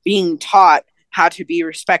not being taught how to be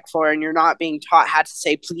respectful, and you're not being taught how to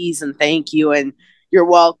say please and thank you and you're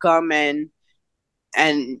welcome and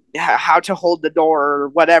how to hold the door or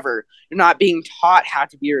whatever. You're not being taught how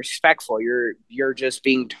to be respectful. You're just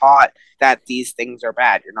being taught that these things are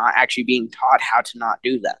bad. You're not actually being taught how to not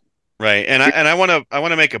do them. Right. And I want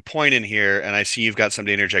to make a point in here, and I see you've got something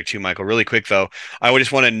to interject too, Michael. Really quick though, I would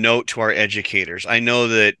just want to note to our educators. I know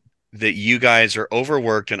that you guys are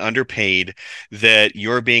overworked and underpaid, that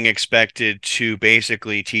you're being expected to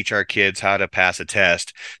basically teach our kids how to pass a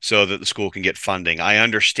test so that the school can get funding. I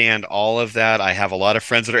understand all of that. I have a lot of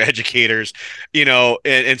friends that are educators,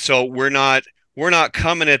 and so we're not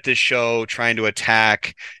coming at this show trying to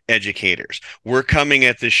attack educators. We're coming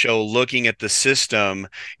at this show looking at the system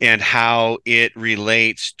and how it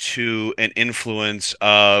relates to an influence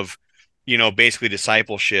of, basically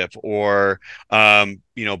discipleship or,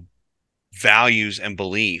 values and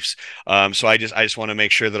beliefs. So I just want to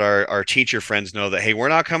make sure that our teacher friends know that, hey, we're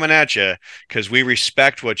not coming at you because we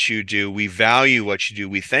respect what you do, we value what you do,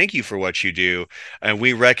 we thank you for what you do, and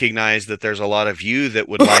we recognize that there's a lot of you that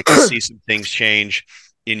would like to see some things change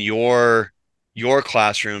in your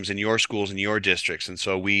classrooms, in your schools, in your districts. And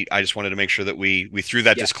so I just wanted to make sure that we threw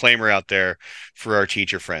that Yeah. disclaimer out there for our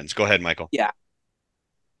teacher friends. Go ahead, Michael. Yeah.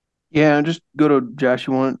 Yeah, just go to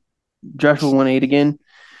Joshua 1:8 again.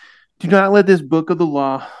 Do not let this book of the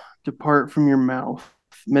law depart from your mouth.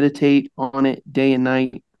 Meditate on it day and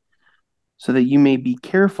night, so that you may be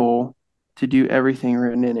careful to do everything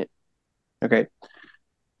written in it. Okay.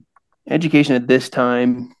 Education at this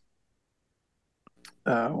time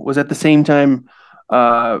was at the same time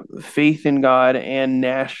faith in God and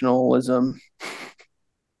nationalism.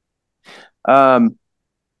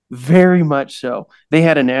 Very much so. They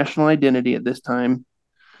had a national identity at this time.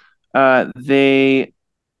 They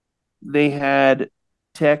had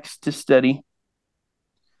text to study.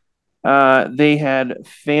 They had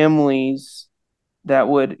families that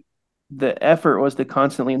the effort was to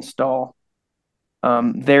constantly install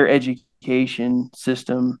their education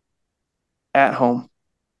system at home.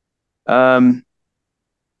 The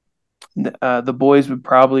boys would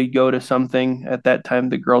probably go to something at that time.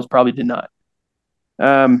 The girls probably did not.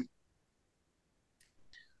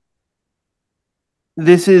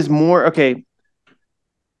 This is more okay.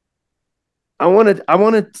 I want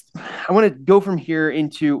to go from here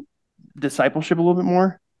into discipleship a little bit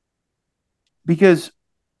more, because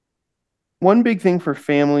one big thing for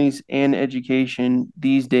families and education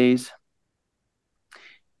these days,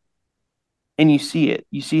 and you see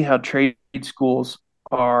how trade schools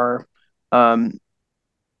are, I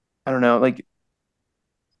don't know, like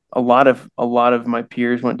a lot of my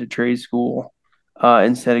peers went to trade school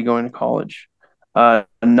instead of going to college.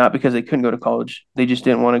 Not because they couldn't go to college, they just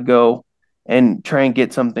didn't want to go and try and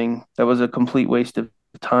get something that was a complete waste of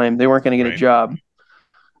time. They weren't going to get a Right. job.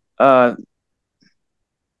 Uh,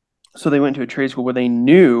 so they went to a trade school where they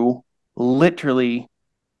knew literally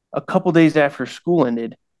a couple days after school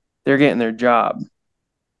ended, they're getting their job.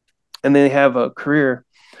 And they have a career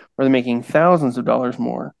where they're making thousands of dollars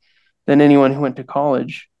more than anyone who went to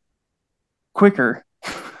college quicker.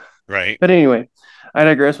 Right. But anyway, I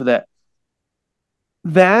digress with that.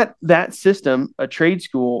 That system, a trade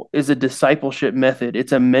school, is a discipleship method.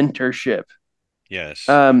 It's a mentorship. Yes.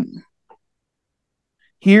 Um,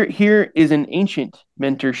 here is an ancient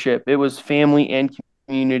mentorship. It was family and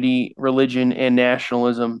community, religion and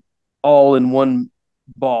nationalism, all in one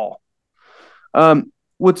ball.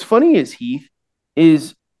 What's funny is, Heath,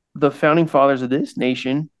 is the founding fathers of this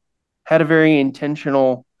nation had a very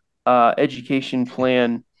intentional education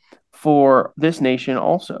plan for this nation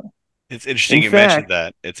also. It's interesting In you mentioned fact,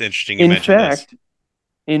 that. It's interesting you in mentioned this. fact,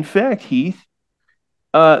 in fact, Heath,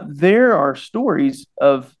 There are stories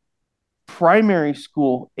of primary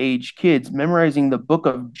school age kids memorizing the book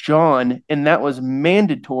of John, and that was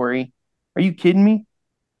mandatory. Are you kidding me?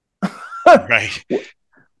 Right.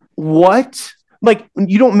 What? Like,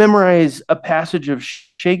 you don't memorize a passage of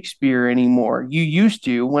Shakespeare anymore. You used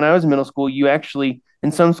to. When I was in middle school, you actually,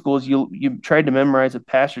 in some schools, you tried to memorize a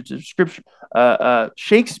passage of scripture,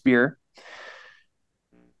 Shakespeare,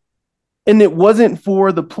 and it wasn't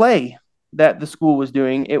for the play that the school was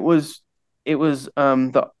doing. It was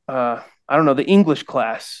the I don't know, the English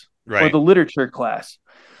class or Right. the literature class.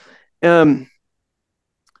 Um,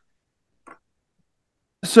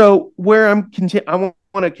 so where I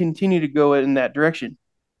want to continue to go in that direction.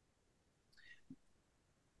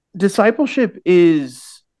 Discipleship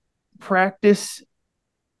is practice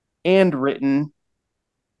and written,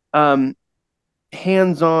 um,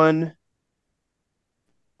 hands-on,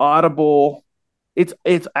 audible.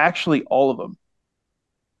 It's actually all of them.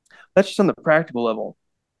 That's just on the practical level.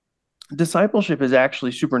 Discipleship is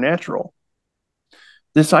actually supernatural.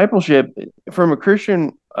 Discipleship, from a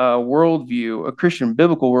Christian worldview, a Christian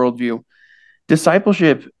biblical worldview,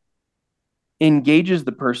 discipleship engages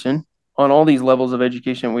the person on all these levels of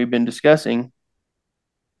education we've been discussing,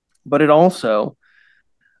 but it also,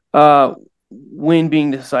 uh, when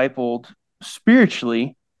being discipled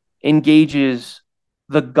spiritually, engages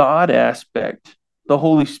the God aspect, the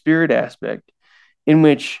Holy Spirit aspect, in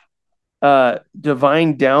which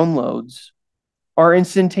divine downloads are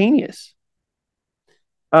instantaneous.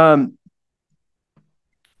 Um,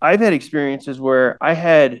 I've had experiences where I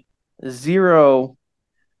had zero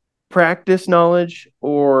practice knowledge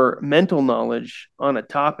or mental knowledge on a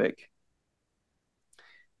topic.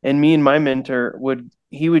 And me and my mentor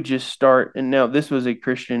he would just start. And now this was a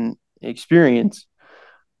Christian experience,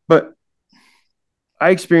 but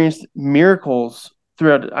I experienced miracles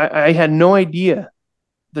throughout. I had no idea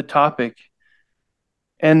the topic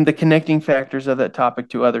and the connecting factors of that topic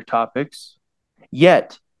to other topics.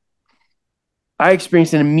 Yet I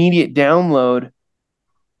experienced an immediate download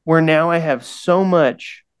where now I have so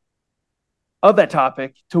much of that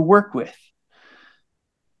topic to work with.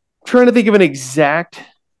 I'm trying to think of an exact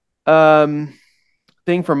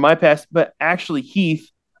thing from my past, but actually, Heath,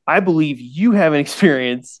 I believe you have an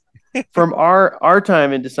experience from our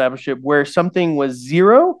time in discipleship where something was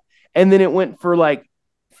zero, and then it went for like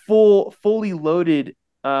fully loaded,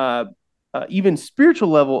 even spiritual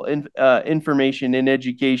level information and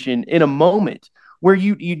education in a moment where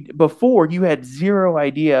you before you had zero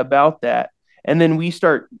idea about that, and then we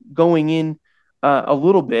start going in a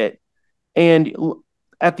little bit, and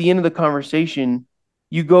at the end of the conversation,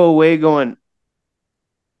 you go away going,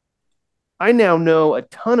 I now know a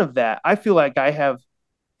ton of that. I feel like I have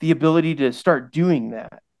the ability to start doing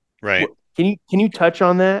that. Right. Can you touch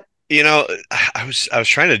on that? You know, I was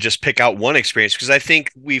trying to just pick out one experience because I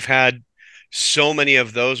think we've had so many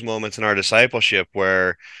of those moments in our discipleship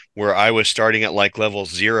where I was starting at like level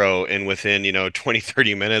 0 and within, 20,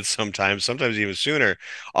 30 minutes sometimes even sooner,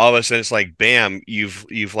 all of a sudden it's like bam,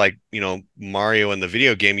 you've like, Mario in the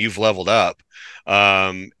video game, you've leveled up.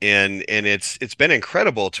 And it's been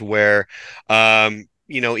incredible to where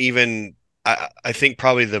even I think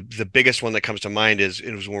probably the biggest one that comes to mind is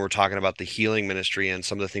when we're talking about the healing ministry and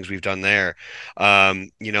some of the things we've done there.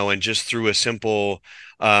 And just through a simple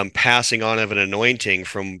passing on of an anointing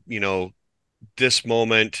from, this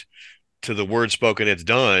moment to the word spoken, it's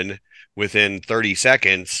done within 30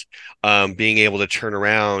 seconds, being able to turn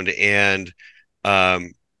around and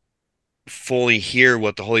um, fully hear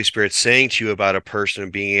what the Holy Spirit's saying to you about a person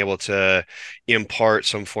and being able to impart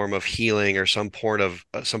some form of healing or some part of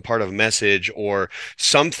message or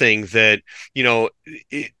something that,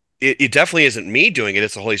 it definitely isn't me doing it,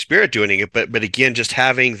 it's the Holy Spirit doing it. But again, just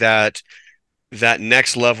having that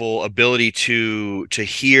next level ability to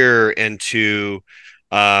hear and to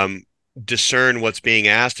discern what's being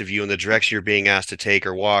asked of you and the direction you're being asked to take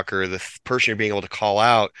or walk or the person you're being able to call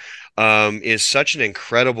out, is such an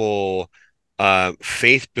incredible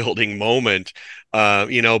faith building moment.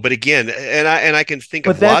 But again, and I can think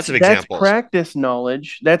But of lots of that's examples. practice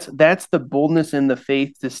knowledge. That's the boldness in the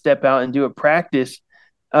faith to step out and do a practice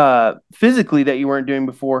physically that you weren't doing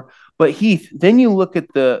before. But Heath, then you look at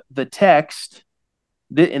the text,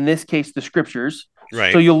 in this case, the scriptures.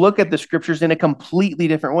 Right. So you'll look at the scriptures in a completely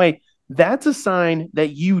different way. That's a sign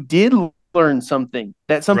that you did learn something,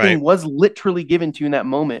 that something Right. was literally given to you in that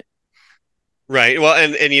moment. Right. Well,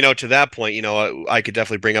 and to that point, I could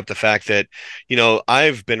definitely bring up the fact that,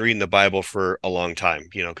 I've been reading the Bible for a long time,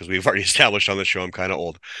 because we've already established on the show I'm kind of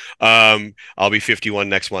old. I'll be 51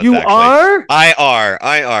 next month, You actually. are?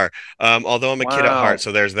 I are. Although I'm a kid at heart, Wow.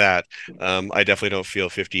 so there's that. I definitely don't feel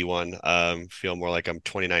 51. Feel more like I'm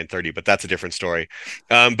 29, 30, but that's a different story.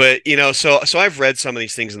 But so I've read some of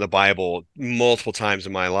these things in the Bible multiple times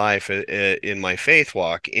in my life, in my faith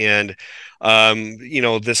walk, and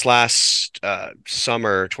this last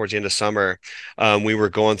summer, towards the end of summer, we were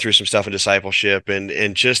going through some stuff in discipleship,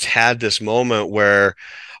 and just had this moment where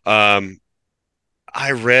um,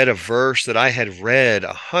 I read a verse that I had read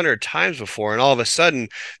 100 times before, and all of a sudden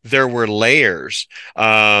there were layers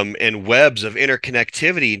and webs of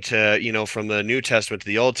interconnectivity to, from the New Testament to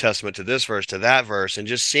the Old Testament to this verse to that verse, and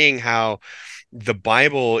just seeing how the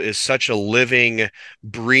Bible is such a living,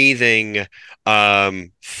 breathing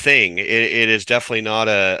thing. It is definitely not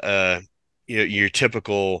a your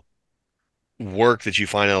typical work that you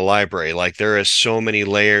find in a library. Like, there is so many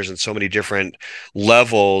layers and so many different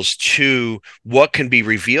levels to what can be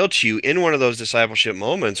revealed to you in one of those discipleship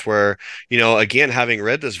moments where, again, having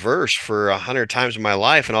read this verse for 100 times in my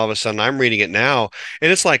life, and all of a sudden I'm reading it now,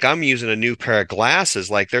 and it's like I'm using a new pair of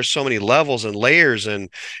glasses. Like, there's so many levels and layers and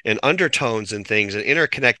undertones and things and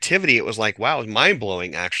interconnectivity. It was like, wow, it was mind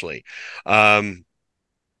blowing, actually.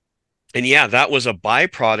 And yeah, that was a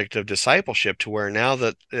byproduct of discipleship, to where now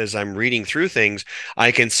that as I'm reading through things,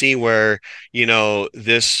 I can see where,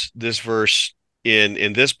 this verse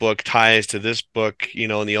in this book ties to this book, in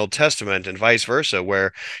the Old Testament, and vice versa,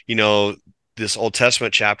 where, you know, this Old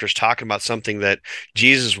Testament chapter is talking about something that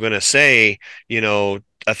Jesus was going to say,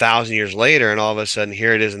 1,000 years later, and all of a sudden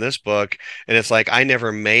here it is in this book, and it's like I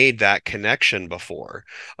never made that connection before.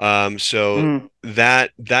 So Mm.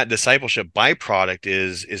 that discipleship byproduct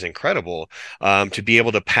is incredible, to be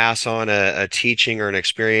able to pass on a teaching or an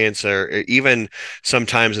experience, or even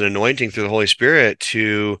sometimes an anointing through the Holy Spirit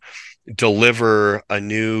to deliver a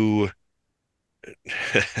new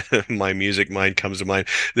my music mind comes to mind,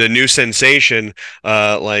 the new sensation,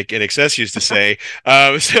 like NXS used to say.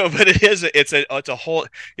 But it's a whole,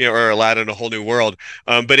 or Aladdin, a whole new world.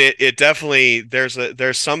 But it definitely,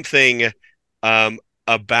 there's something um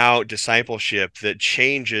about discipleship that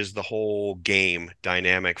changes the whole game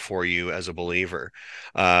dynamic for you as a believer.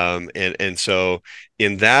 And so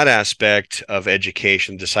in that aspect of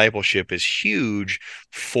education, discipleship is huge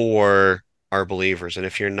for our believers. And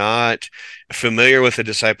if you're not familiar with a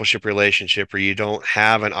discipleship relationship, or you don't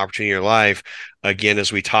have an opportunity in your life, again,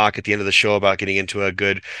 as we talk at the end of the show about getting into a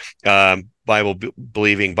good Bible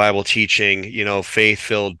believing, Bible teaching, faith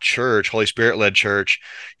filled church, Holy Spirit led church,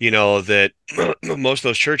 that most of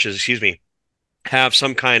those churches, excuse me, have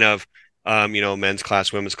some kind of men's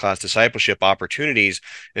class, women's class discipleship opportunities.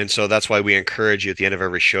 And so that's why we encourage you at the end of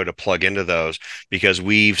every show to plug into those, because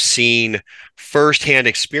we've seen firsthand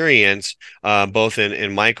experience, both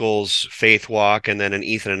in Michael's faith walk and then in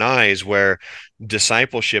Ethan and I's, where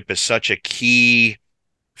discipleship is such a key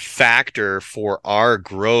factor for our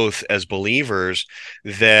growth as believers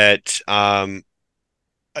that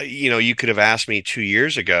you could have asked me 2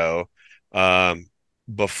 years ago, um,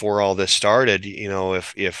 before all this started,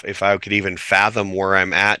 if I could even fathom where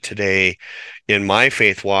I'm at today in my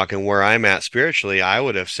faith walk and where I'm at spiritually, I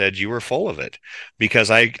would have said you were full of it, because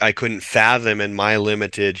I couldn't fathom in my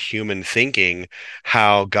limited human thinking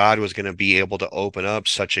how God was going to be able to open up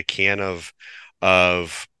such a can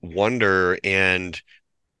of wonder and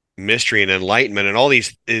mystery and enlightenment and all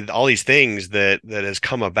these things that has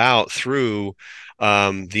come about through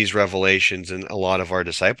these revelations and a lot of our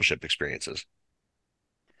discipleship experiences.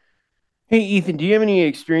 Hey, Ethan, do you have any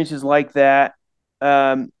experiences like that,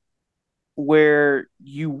 um, where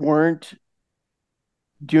you weren't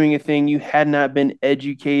doing a thing, you had not been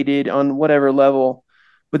educated on whatever level,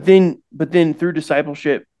 but then through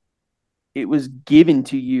discipleship, it was given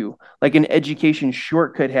to you, like an education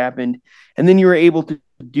shortcut happened, and then you were able to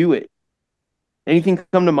do it? Anything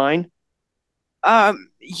come to mind?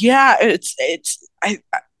 Yeah,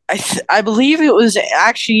 I believe it was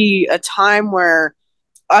actually a time where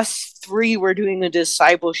us three were doing the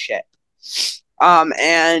discipleship.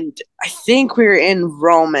 And I think we were in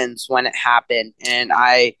Romans when it happened, and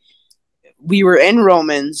we were in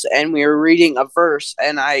Romans and we were reading a verse,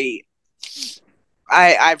 and I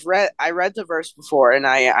read the verse before, and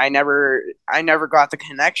I never got the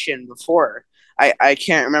connection before. I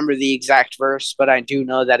can't remember the exact verse, but I do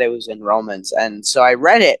know that it was in Romans, and so I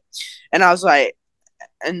read it, and I was like,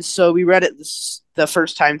 and so we read it the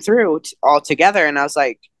first time through all together, and I was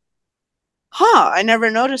like, huh, I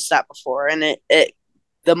never noticed that before, and it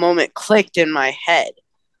the moment clicked in my head.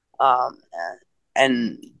 um,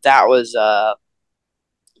 and that was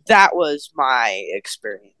my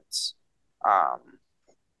experience. Um,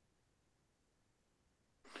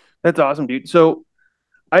 That's awesome, dude. So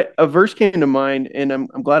a verse came to mind, and I'm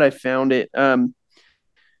glad I found it.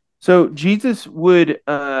 So Jesus would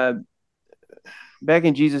back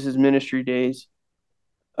in Jesus's ministry days,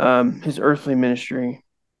 his earthly ministry,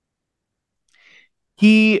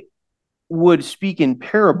 he would speak in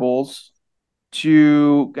parables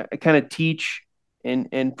to kind of teach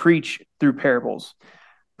and preach through parables.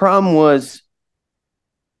 Problem was,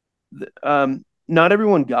 not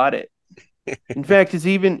everyone got it. In fact,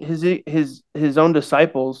 his own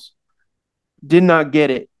disciples did not get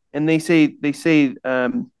it, and they say this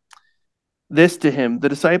to him. The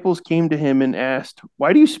disciples came to him and asked,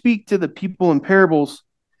 "Why do you speak to the people in parables?"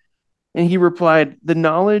 And he replied, "The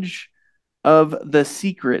knowledge of the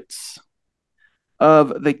secrets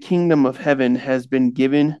of the kingdom of heaven has been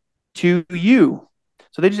given to you."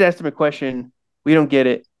 So they just asked him a question. We don't get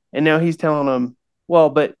it. And now he's telling them, well,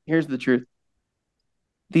 but here's the truth.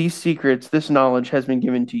 These secrets, this knowledge has been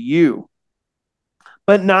given to you,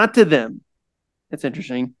 but not to them. That's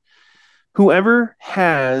interesting. Whoever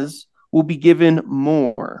has will be given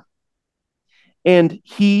more, and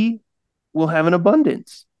he will have an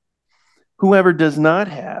abundance. Whoever does not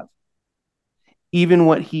have, even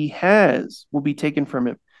what he has will be taken from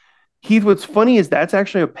him. Heath, what's funny is that's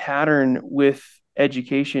actually a pattern with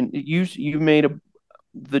education. You made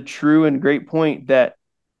the true and great point that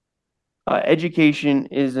education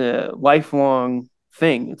is a lifelong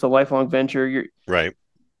thing. It's a lifelong venture. You're Right.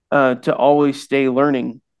 to always stay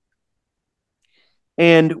learning.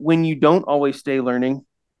 And when you don't always stay learning,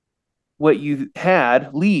 what you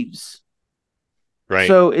had leaves. Right.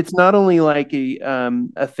 So it's not only like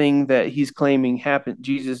a thing that he's claiming happen.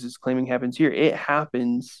 Jesus is claiming happens here. It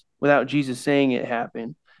happens without Jesus saying it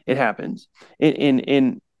happened. It happens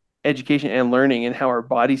in education and learning and how our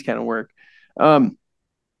bodies kind of work.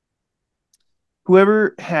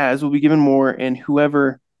 Whoever has will be given more, and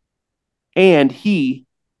he.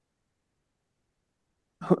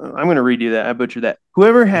 I'm going to redo that. I butchered that.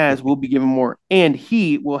 Whoever has will be given more, and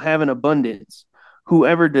he will have an abundance.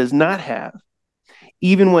 Whoever does not have,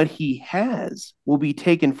 even what he has will be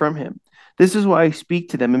taken from him. This is why I speak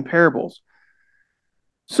to them in parables.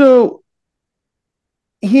 So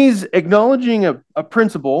he's acknowledging a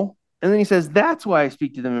principle, and then he says, that's why I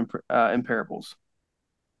speak to them in parables.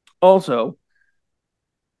 Also,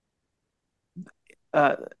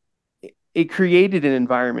 it created an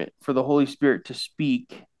environment for the Holy Spirit to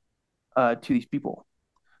speak to these people.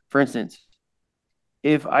 For instance,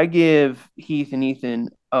 if I give Heath and Ethan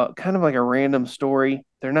kind of like a random story,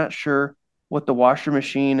 they're not sure what the washer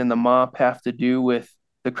machine and the mop have to do with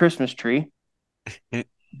the Christmas tree.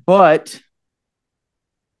 But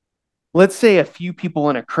let's say a few people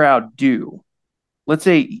in a crowd do. Let's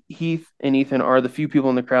say Heath and Ethan are the few people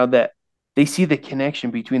in the crowd that they see the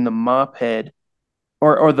connection between the mop head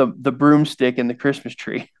or the broomstick and the Christmas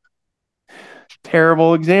tree.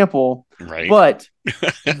 Terrible example. Right. But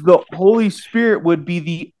the Holy Spirit would be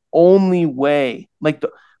the only way. Like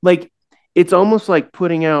it's almost like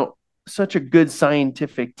putting out such a good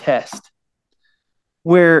scientific test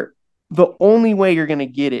where the only way you're going to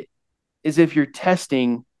get it is if you're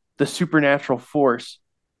testing the supernatural force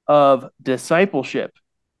of discipleship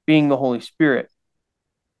being the Holy Spirit.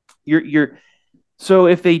 You're so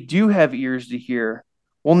if they do have ears to hear,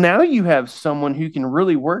 well, now you have someone who can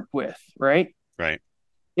really work with, right? Right.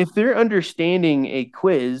 If they're understanding a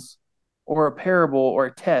quiz or a parable or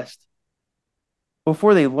a test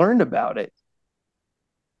before they learned about it,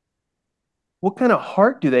 what kind of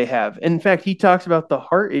heart do they have? In fact, he talks about the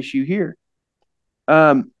heart issue here.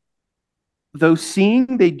 Though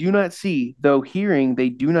seeing, they do not see. Though hearing, they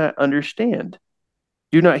do not understand.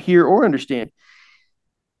 Do not hear or understand.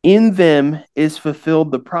 In them is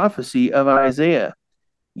fulfilled the prophecy of Isaiah.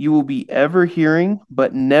 You will be ever hearing,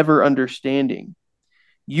 but never understanding.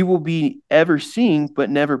 You will be ever seeing, but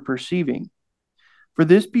never perceiving. For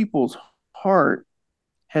this people's heart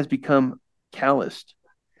has become calloused.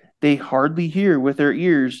 They hardly hear with their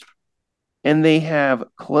ears, and they have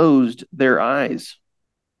closed their eyes.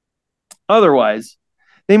 Otherwise,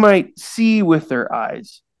 they might see with their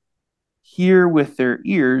eyes, hear with their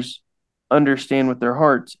ears, understand with their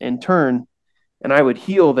hearts, and turn, and I would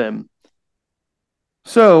heal them.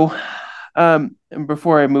 So, and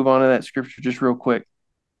before I move on to that scripture, just real quick,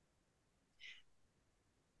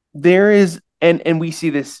 there is, and we see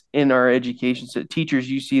this in our education. So, teachers,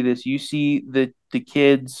 you see this. You see the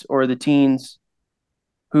kids or the teens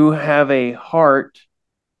who have a heart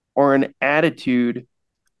or an attitude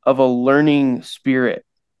of a learning spirit.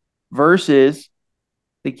 versus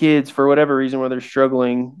the kids, for whatever reason, whether they're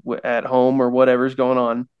struggling at home or whatever's going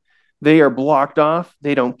on, they are blocked off.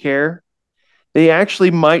 They don't care. They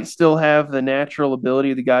actually might still have the natural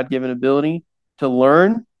ability, the God-given ability to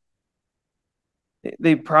learn.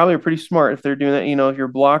 They probably are pretty smart if they're doing that. If you're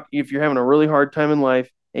blocked, if you're having a really hard time in life,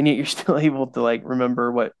 and yet you're still able to like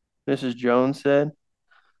remember what Mrs. Jones said.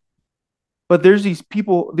 But there's these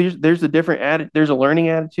people. There's a different attitude. There's a learning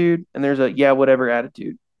attitude, and there's a yeah whatever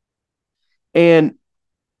attitude. And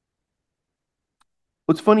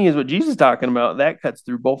what's funny is what Jesus is talking about. That cuts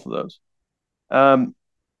through both of those. And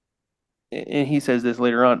he says this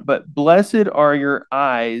later on. But blessed are your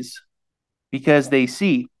eyes because they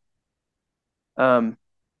see.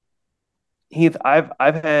 Heath,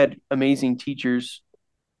 I've had amazing teachers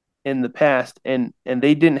in the past, and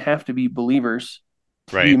they didn't have to be believers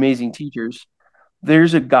to be Right. amazing teachers.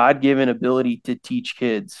 There's a God-given ability to teach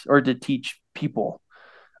kids or to teach people.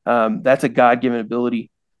 That's a God-given ability.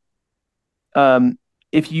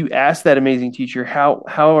 If you ask that amazing teacher, how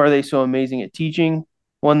are they so amazing at teaching?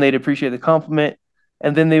 One, they'd appreciate the compliment,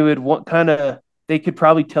 and then they would they could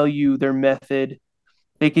probably tell you their method.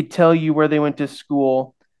 They could tell you where they went to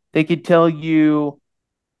school. They could tell you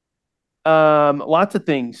lots of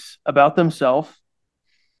things about themselves.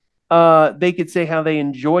 They could say how they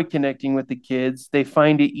enjoy connecting with the kids. They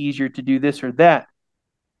find it easier to do this or that.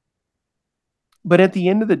 But at the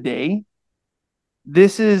end of the day,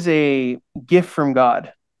 this is a gift from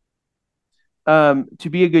God. To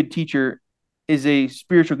be a good teacher is a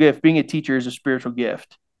spiritual gift. Being a teacher is a spiritual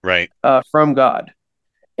gift, Right. From God.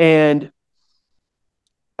 And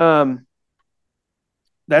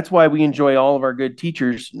that's why we enjoy all of our good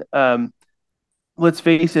teachers. Let's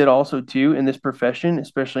face it also too, in this profession,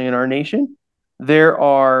 especially in our nation, there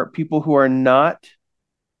are people who are not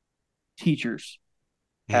teachers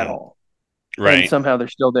at all. Right. And somehow they're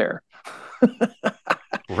still there.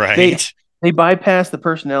 Right. They bypass the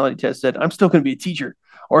personality test, said, I'm still going to be a teacher.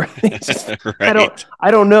 Or Right.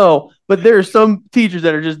 I don't know, but there are some teachers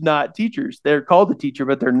that are just not teachers. They're called a teacher,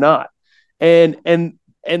 but they're not. And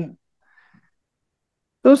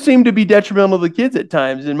those seem to be detrimental to the kids at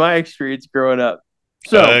times, in my experience growing up.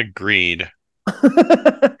 So Agreed.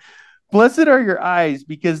 blessed are your eyes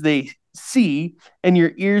because they see, and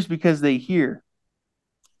your ears because they hear.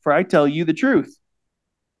 For I tell you the truth.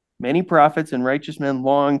 Many prophets and righteous men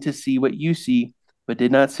long to see what you see, but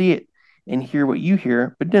did not see it, and hear what you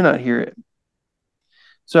hear, but did not hear it.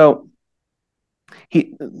 So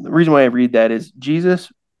the reason why I read that is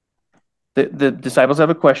Jesus, the disciples have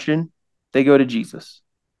a question. They go to Jesus.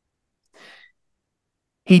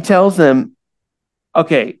 He tells them,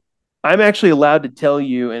 okay, I'm actually allowed to tell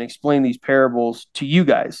you and explain these parables to you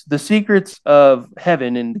guys. The secrets of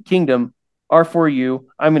heaven and the kingdom are for you.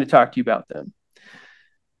 I'm going to talk to you about them.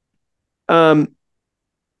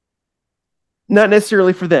 Not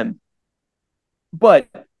necessarily for them, but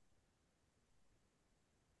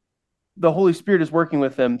the Holy Spirit is working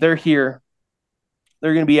with them. They're here.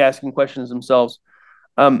 They're going to be asking questions themselves.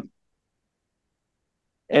 And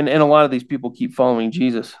a lot of these people keep following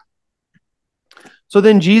Jesus. So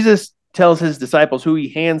then Jesus tells his disciples, who he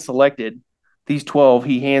hand selected, these 12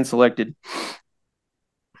 he hand selected.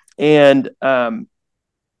 And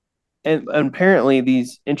apparently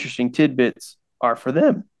these interesting tidbits are for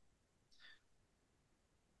them.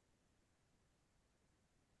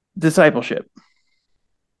 Discipleship.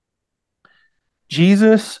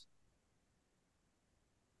 Jesus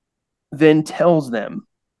then tells them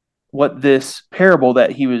what this parable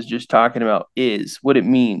that he was just talking about is, what it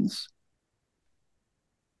means.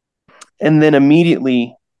 And then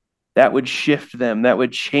immediately that would shift them, that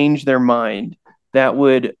would change their mind, that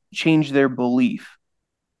would change their belief.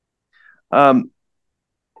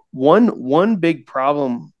 One big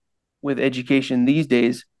problem with education these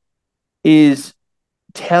days is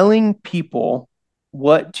telling people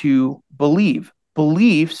what to believe.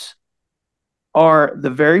 Beliefs are the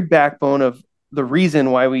very backbone of the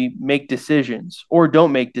reason why we make decisions or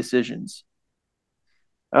don't make decisions.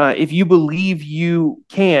 If you believe you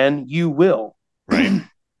can, you will. Right.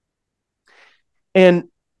 And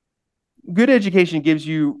good education gives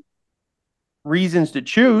you reasons to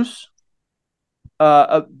choose,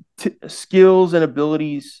 skills and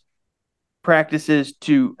abilities, practices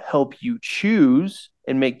to help you choose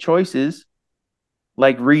and make choices,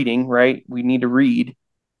 like reading, right? We need to read.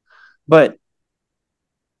 But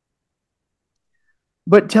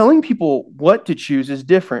telling people what to choose is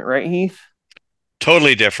different, right, Heath?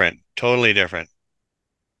 Totally different. Totally different.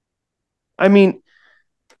 I mean,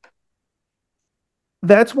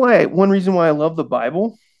 that's why one reason why I love the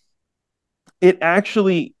Bible. It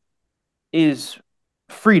actually is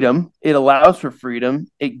freedom. It allows for freedom.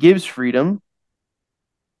 It gives freedom,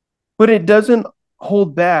 but it doesn't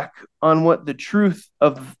hold back on what the truth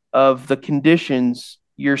of the conditions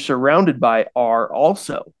you're surrounded by are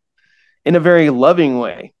also, in a very loving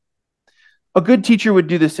way. A good teacher would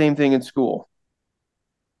do the same thing in school.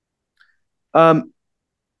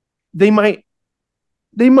 They might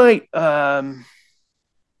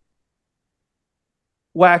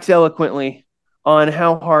wax eloquently on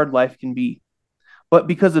how hard life can be, but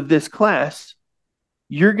because of this class,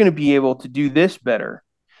 you're going to be able to do this better.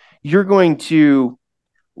 You're going to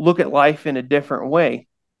look at life in a different way.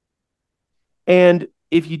 And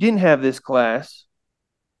if you didn't have this class,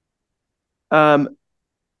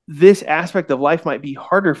 this aspect of life might be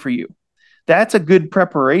harder for you. That's a good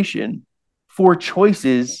preparation for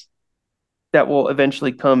choices that will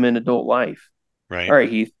eventually come in adult life. Right. All right,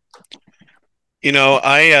 Heath. You know,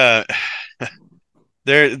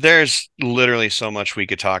 there's literally so much we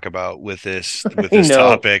could talk about with this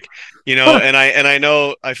topic, you know, and I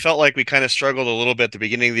know I felt like we kind of struggled a little bit at the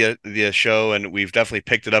beginning of the show, and we've definitely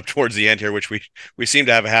picked it up towards the end here, which we seem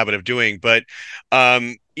to have a habit of doing. But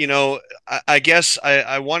you know, I guess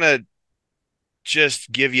I want to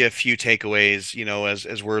just give you a few takeaways, you know,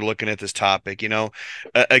 as we're looking at this topic. You know,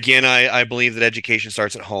 again, I believe that education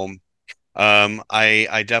starts at home.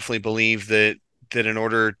 I definitely believe that in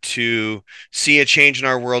order to see a change in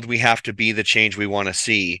our world, we have to be the change we want to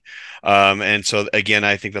see. And so again,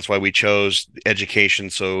 I think that's why we chose education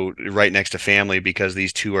so right next to family, because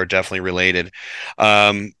these two are definitely related.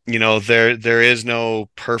 You know, there is no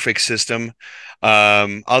perfect system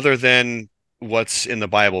other than what's in the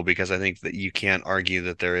Bible, because I think that you can't argue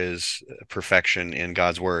that there is perfection in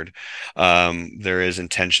God's word. There is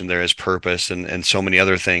intention, there is purpose, and so many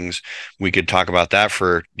other things. We could talk about that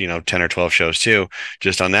for, you know, 10 or 12 shows too,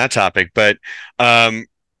 just on that topic. But,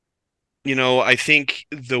 you know, I think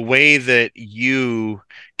the way that you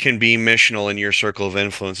can be missional in your circle of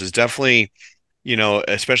influence is definitely, you know,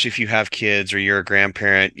 especially if you have kids or you're a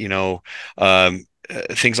grandparent, you know,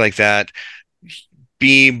 things like that.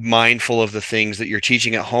 Be mindful of the things that you're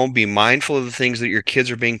teaching at home. Be mindful of the things that your kids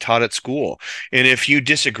are being taught at school. And if you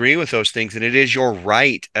disagree with those things, then it is your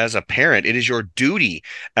right as a parent. It is your duty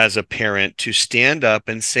as a parent to stand up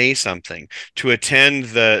and say something, to attend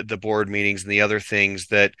the board meetings and the other things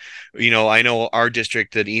that, you know, I know our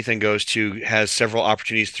district that Ethan goes to has several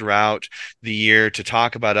opportunities throughout the year to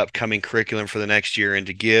talk about upcoming curriculum for the next year and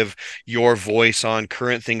to give your voice on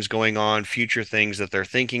current things going on, future things that they're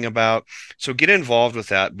thinking about. So get involved with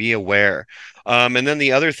that, be aware. And then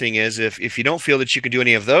the other thing is, if you don't feel that you can do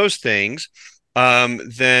any of those things,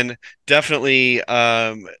 then definitely,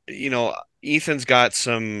 you know, Ethan's got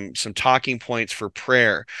some talking points for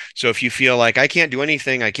prayer. So if you feel like I can't do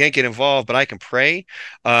anything, I can't get involved, but I can pray,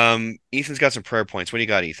 Ethan's got some prayer points. What do you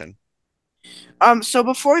got, Ethan? So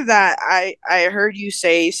before that, I heard you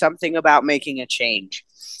say something about making a change.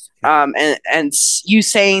 And you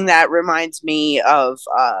saying that reminds me of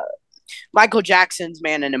Michael Jackson's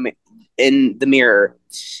 "Man in the Mirror."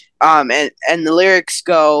 And the lyrics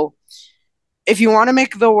go, "If you want to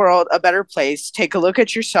make the world a better place, take a look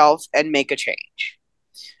at yourself and make a change."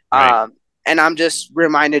 Right. And I'm just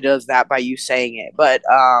reminded of that by you saying it. But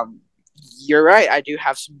you're right. I do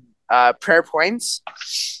have some prayer points.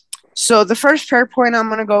 So the first prayer point I'm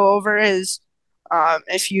going to go over is,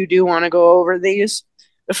 if you do want to go over these,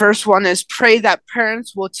 the first one is pray that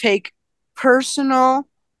parents will take personal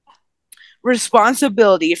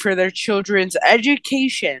responsibility for their children's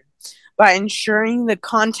education by ensuring the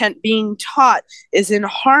content being taught is in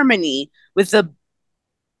harmony with the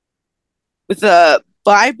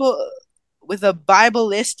Bible, with a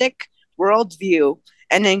Biblistic worldview,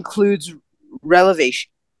 and includes relevation.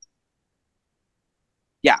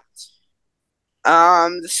 Yeah.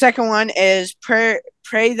 The second one is pray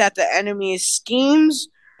that the enemy's schemes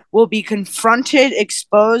will be confronted,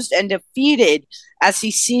 exposed, and defeated as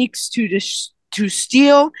he seeks to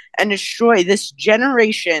steal and destroy this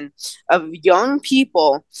generation of young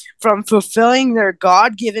people from fulfilling their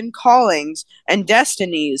God-given callings and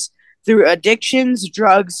destinies through addictions,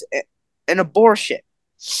 drugs, and abortion.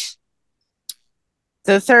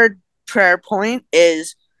 The third prayer point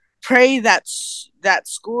is pray that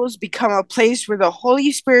schools become a place where the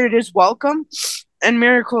Holy Spirit is welcome and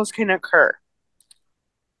miracles can occur.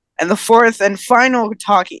 And the fourth and final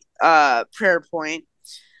prayer point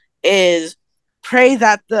is pray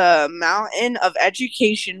that the mountain of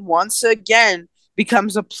education once again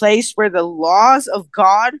becomes a place where the laws of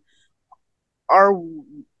God are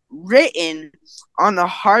written on the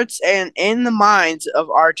hearts and in the minds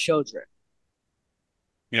of our children.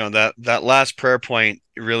 That last prayer point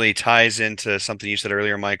really ties into something you said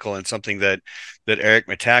earlier, Michael, and something that Eric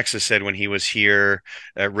Metaxas said when he was here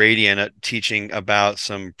at Radiant, teaching about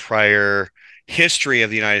some prior history of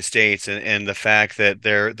the United States, and the fact that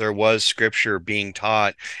there was scripture being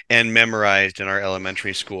taught and memorized in our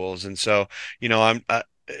elementary schools. And so, I'm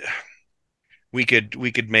we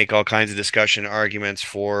could make all kinds of discussion arguments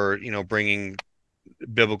for, bringing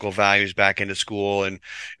biblical values back into school, and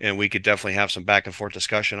we could definitely have some back and forth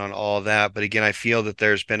discussion on all of that. But again, I feel that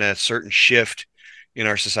there's been a certain shift in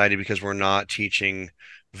our society because we're not teaching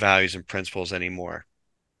values and principles anymore.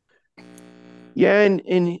 Yeah,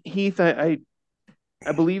 and Heath, I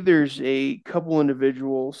believe there's a couple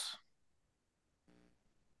individuals,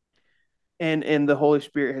 and the Holy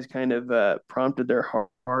Spirit has kind of prompted their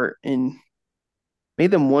heart and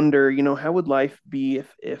made them wonder, how would life be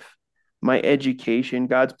if my education,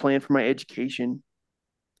 God's plan for my education,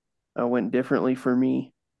 went differently for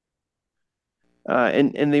me,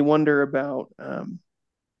 and they wonder about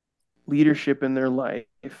leadership in their life,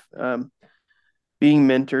 being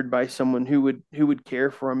mentored by someone who would care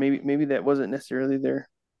for them. Maybe that wasn't necessarily their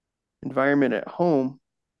environment at home,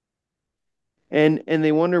 and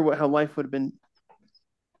they wonder how life would have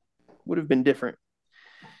been different.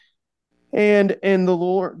 And the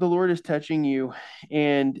Lord is touching you,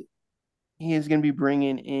 and He is going to be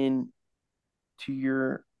bringing in to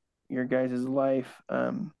your guys' life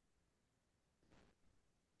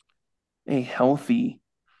a healthy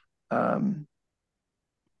um,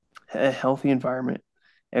 a healthy environment,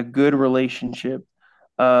 a good relationship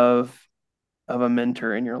of a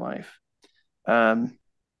mentor in your life, um,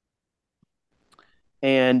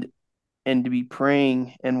 and to be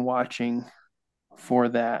praying and watching for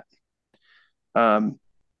that. Um,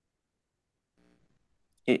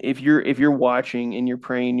 if you're watching and you're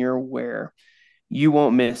praying, you're aware, you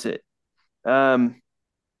won't miss it. Um,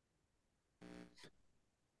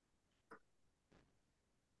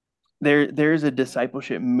 there's a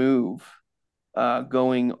discipleship move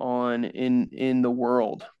going on in the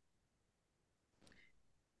world.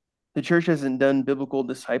 The church hasn't done biblical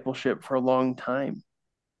discipleship for a long time.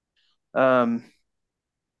 Um,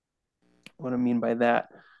 what I mean by that,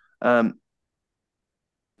 um,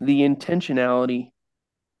 the intentionality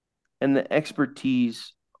and the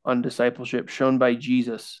expertise on discipleship shown by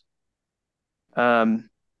Jesus. Um,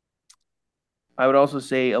 I would also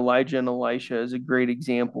say Elijah and Elisha is a great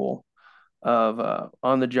example of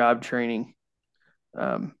on the job training.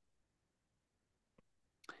 Um,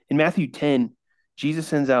 in Matthew 10, Jesus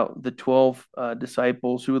sends out the 12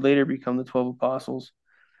 disciples who would later become the 12 apostles,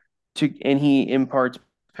 and he imparts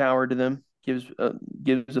power to them,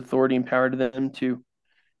 gives authority and power to them to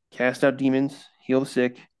cast out demons, heal the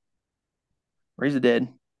sick, raise the dead,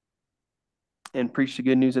 and preach the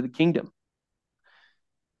good news of the kingdom.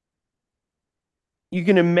 You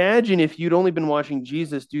can imagine if you'd only been watching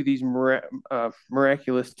Jesus do these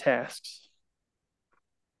miraculous tasks,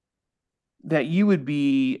 that you would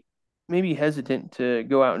be maybe hesitant to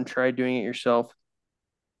go out and try doing it yourself,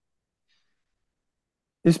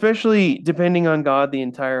 especially depending on God the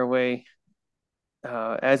entire way,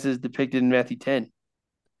 as is depicted in Matthew 10.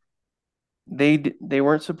 They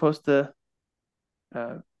weren't supposed to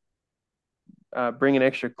uh, bring an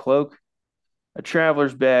extra cloak, a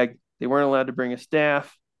traveler's bag. They weren't allowed to bring a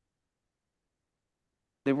staff.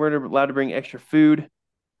 They weren't allowed to bring extra food.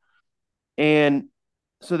 And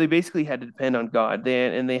so they basically had to depend on God.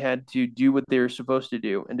 They had to do what they were supposed to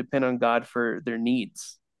do and depend on God for their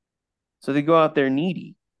needs. So they go out there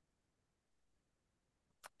needy.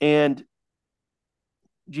 And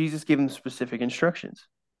Jesus gave them specific instructions.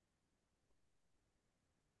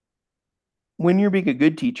 When you're being a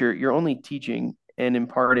good teacher, you're only teaching and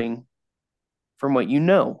imparting from what you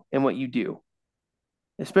know and what you do.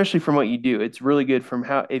 Especially from what you do. It's really good from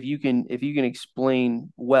how if you can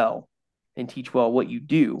explain well and teach well what you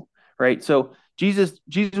do, right? So Jesus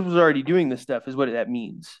was already doing this stuff is what that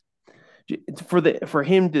means. For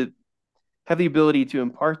him to have the ability to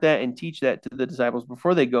impart that and teach that to the disciples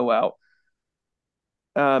before they go out.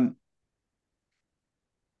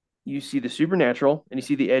 You see the supernatural and you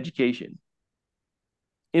see the education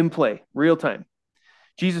in play, real time.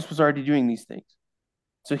 Jesus was already doing these things,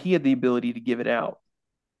 so he had the ability to give it out.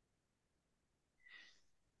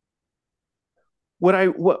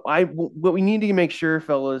 What we need to make sure,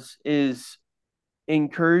 fellas, is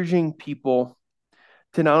encouraging people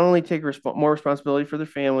to not only take more responsibility for their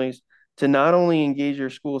families, to not only engage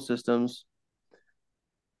their school systems,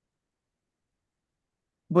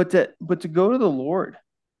 but to go to the Lord.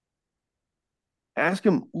 Ask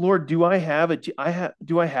him, Lord, do I have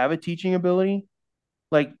a teaching ability?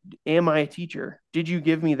 Like, am I a teacher? Did you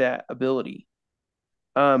give me that ability?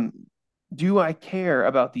 Um, do I care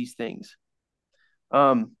about these things?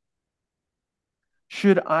 Um,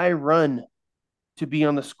 should I run to be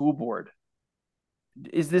on the school board?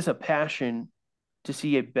 Is this a passion to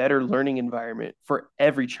see a better learning environment for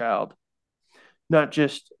every child, not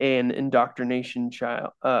just an indoctrination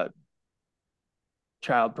child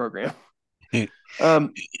program?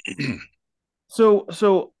 Um, so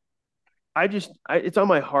it's on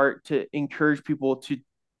my heart to encourage people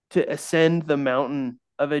to ascend the mountain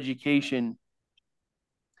of education,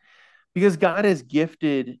 because God has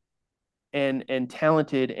gifted and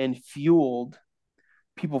talented and fueled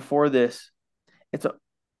people for this. It's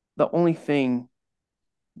the only thing.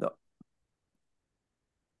 The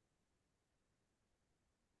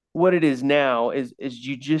What it is now is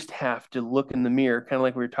you just have to look in the mirror, kind of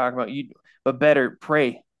like we were talking about. But better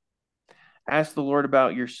pray, ask the Lord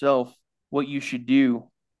about yourself, what you should do.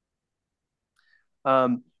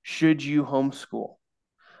 Should you homeschool?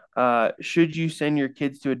 Should you send your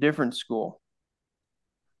kids to a different school?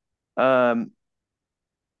 Um,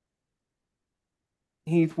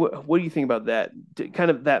 Heath, what do you think about that? Kind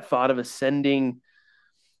of that thought of ascending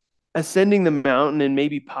the mountain and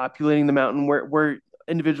maybe populating the mountain where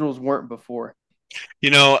individuals weren't before.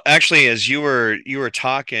 Actually, as you were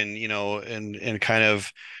talking, and kind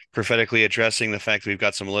of prophetically addressing the fact that we've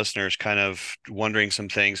got some listeners kind of wondering some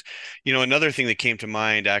things. Another thing that came to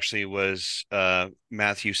mind actually was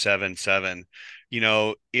Matthew 7:7.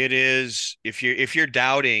 It is, if you're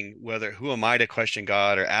doubting whether who am I to question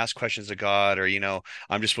God or ask questions of God, or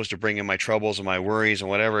I'm just supposed to bring in my troubles and my worries and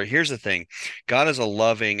whatever. Here's the thing. God is a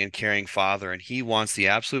loving and caring Father, and He wants the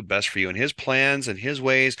absolute best for you, and His plans and His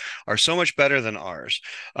ways are so much better than ours.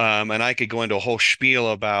 And I could go into a whole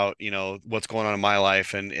spiel about, what's going on in my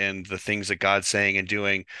life and the things that God's saying and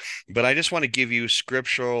doing. But I just want to give you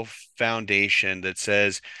scriptural foundation that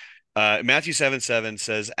says, Matthew 7:7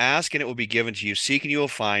 says, ask and it will be given to you, seek and you will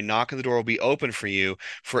find, knock and the door will be open for you.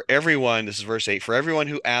 For everyone, this is verse 8, for everyone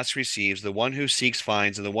who asks receives, the one who seeks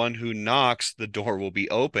finds, and the one who knocks, the door will be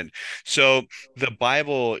open. So the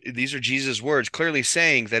Bible, these are Jesus' words, clearly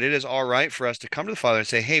saying that it is all right for us to come to the Father and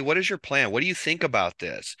say, hey, what is your plan? What do you think about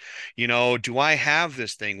this? Do I have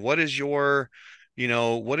this thing? What is your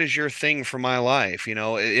thing for my life?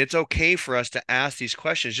 It's okay for us to ask these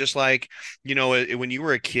questions, just like, when you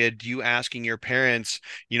were a kid, you asking your parents,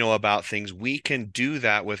 about things. We can do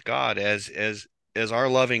that with God as our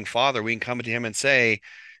loving Father. We can come to Him and say,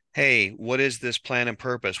 hey, what is this plan and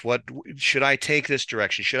purpose? What should I take this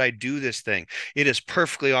direction? Should I do this thing? It is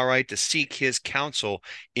perfectly all right to seek His counsel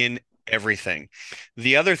in everything.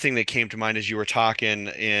 The other thing that came to mind as you were talking,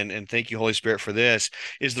 and thank you, Holy Spirit, for this,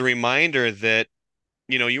 is the reminder that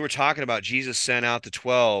you were talking about Jesus sent out the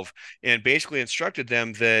 12 and basically instructed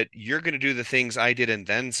them that you're going to do the things I did and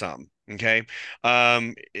then some. Okay.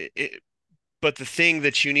 Um, but the thing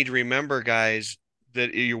that you need to remember, guys,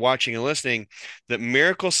 that you're watching and listening, that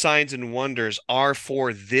miracle signs and wonders are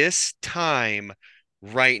for this time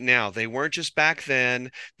right now. They weren't just back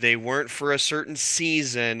then. They weren't for a certain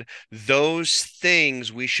season. Those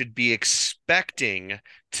things we should be expecting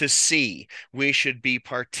to see. We should be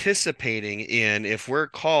participating in. If we're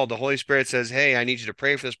called, the Holy Spirit says, hey, I need you to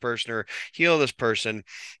pray for this person or heal this person.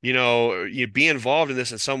 You be involved in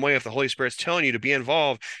this in some way. If the Holy Spirit's telling you to be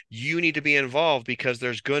involved, you need to be involved, because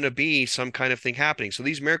there's going to be some kind of thing happening. So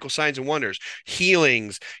these miracle signs and wonders,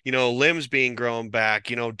 healings, limbs being grown back,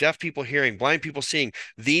 deaf people hearing, blind people seeing,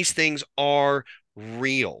 these things are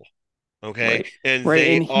real. Okay. Right. And Right.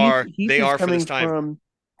 they And are, Heath they is are for this coming time. from.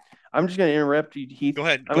 I'm just going to interrupt you, Heath. Go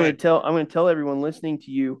ahead. I'm Go going to ahead. tell I'm going to tell everyone listening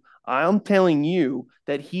to you. I'm telling you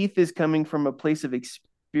that Heath is coming from a place of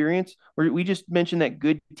experience, where we just mentioned that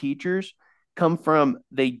good teachers come from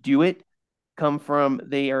they do it, come from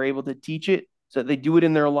they are able to teach it, so they do it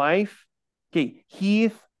in their life. Okay,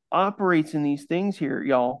 Heath operates in these things here,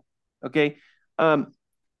 y'all. Okay. Um,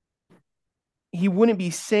 he wouldn't be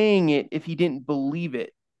saying it if he didn't believe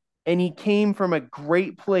it. And he came from a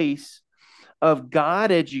great place of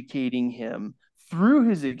God educating him through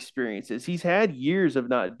his experiences. He's had years of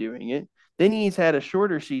not doing it. Then he's had a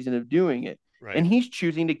shorter season of doing it. Right. And he's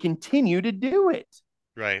choosing to continue to do it.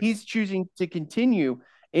 Right. He's choosing to continue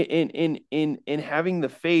in having the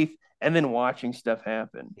faith and then watching stuff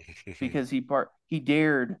happen, because he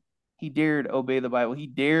dared obey the Bible. He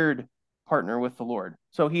dared partner with the Lord.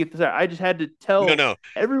 So I just had to No, tell no.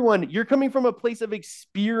 everyone, you're coming from a place of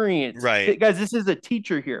experience. Right. Guys, this is a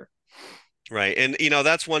teacher here. Right. And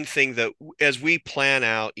that's one thing that as we plan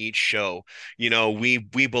out each show,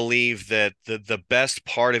 we believe that the best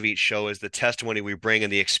part of each show is the testimony we bring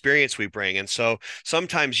and the experience we bring. And so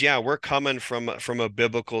sometimes, yeah, we're coming from a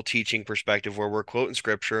biblical teaching perspective where we're quoting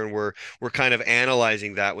scripture and we're kind of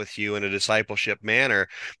analyzing that with you in a discipleship manner.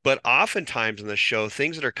 But oftentimes in the show,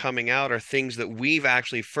 things that are coming out are things that we've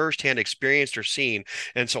actually firsthand experienced or seen.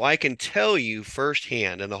 And so I can tell you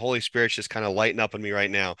firsthand, and the Holy Spirit's just kind of lighting up on me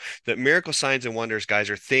right now, that miracle signs and wonders, guys,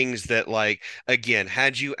 are things that, like, again,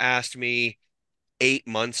 had you asked me 8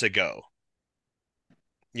 months ago,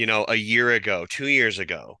 a year ago, 2 years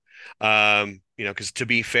ago, because to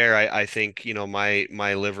be fair, I think,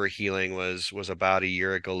 my liver healing was about a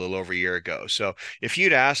year ago, a little over a year ago. So if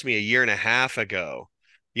you'd asked me a year and a half ago,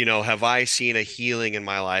 have I seen a healing in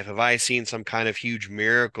my life? Have I seen some kind of huge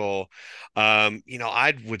miracle?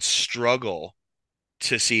 I would struggle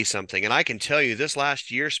to see something. And I can tell you this last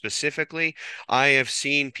year specifically, I have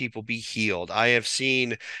seen people be healed. I have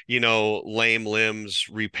seen, lame limbs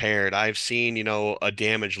repaired. I've seen, a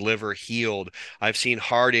damaged liver healed. I've seen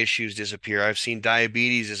heart issues disappear. I've seen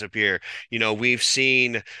diabetes disappear. We've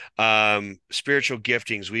seen spiritual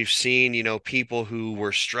giftings. We've seen, people who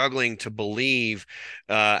were struggling to believe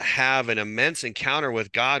have an immense encounter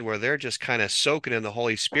with God where they're just kind of soaking in the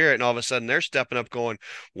Holy Spirit. And all of a sudden they're stepping up going,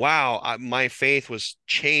 wow, my faith was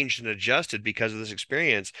changed and adjusted because of this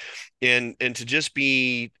experience. And to just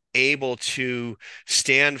be able to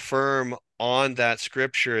stand firm on that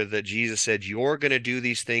scripture that Jesus said, you're going to do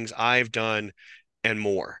these things I've done and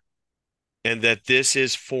more. And that this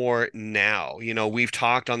is for now. We've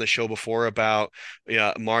talked on the show before about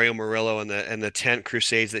Mario Murillo and the tent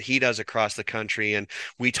crusades that he does across the country. And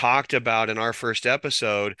we talked about in our first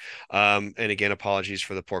episode, and again, apologies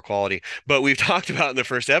for the poor quality, but we've talked about in the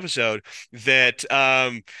first episode that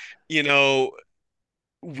you know,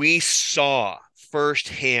 we saw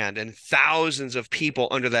firsthand, and thousands of people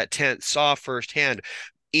under that tent saw firsthand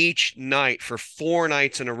each night for 4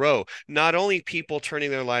 nights in a row, not only people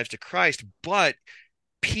turning their lives to Christ, but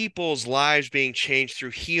people's lives being changed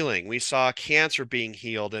through healing. We saw cancer being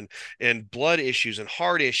healed and blood issues and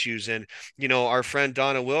heart issues. And, our friend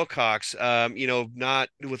Donna Wilcox, not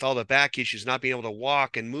with all the back issues, not being able to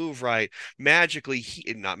walk and move right,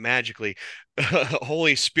 not magically,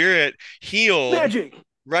 Holy Spirit healed Magic.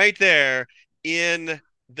 right there in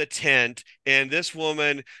the tent, and this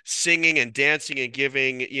woman singing and dancing and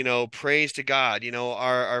giving praise to God.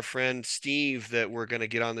 Our friend Steve that we're going to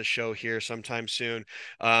get on the show here sometime soon,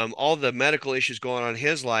 all the medical issues going on in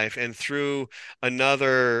his life, and through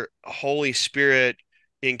another Holy Spirit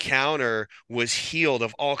encounter was healed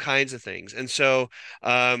of all kinds of things. And so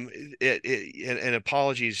and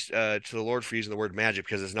apologies to the Lord for using the word magic,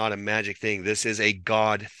 because it's not a magic thing. This is a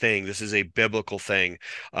God thing. This is a biblical thing.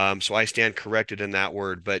 So I stand corrected in that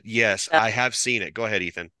word, but yes, I have seen it. Go ahead,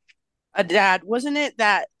 Ethan. Dad, wasn't it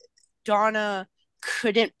that Donna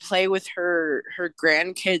couldn't play with her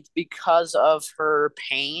grandkids because of her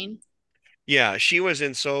pain? Yeah, she was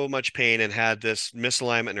in so much pain and had this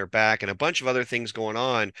misalignment in her back and a bunch of other things going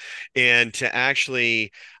on. And to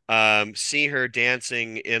actually see her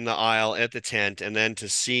dancing in the aisle at the tent, and then to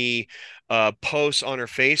see posts on her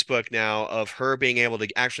Facebook now of her being able to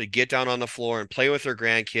actually get down on the floor and play with her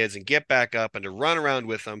grandkids and get back up and to run around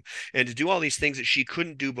with them and to do all these things that she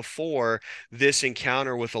couldn't do before this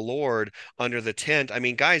encounter with the Lord under the tent. I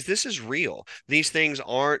mean, guys, this is real. These things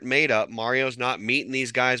aren't made up. Mario's not meeting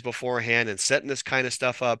these guys beforehand and setting this kind of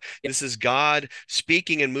stuff up. This is God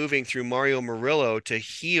speaking and moving through Mario Murillo to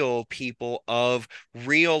heal people of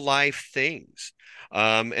real life things.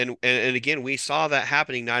 And again, we saw that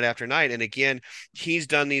happening night after night. And again, he's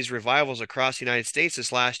done these revivals across the United States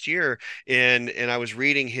this last year. And I was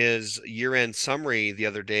reading his year-end summary the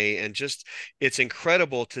other day, and just it's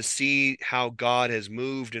incredible to see how God has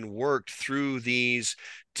moved and worked through these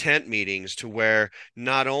tent meetings to where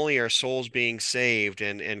not only are souls being saved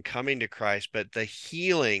and coming to Christ, but the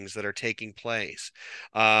healings that are taking place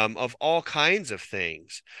of all kinds of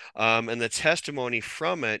things. And the testimony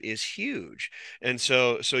from it is huge. And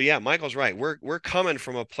so yeah, Michael's right. We're coming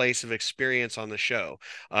from a place of experience on the show.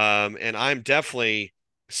 And I'm definitely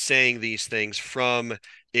saying these things from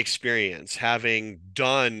experience, having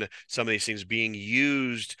done some of these things, being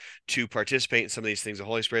used to participate in some of these things. The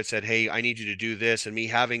Holy Spirit said, hey, I need you to do this, and me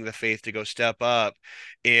having the faith to go step up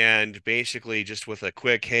and basically just with a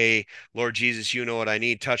quick, hey, Lord Jesus, you know what I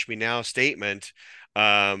need, touch me now statement,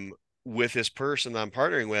 with this person that I'm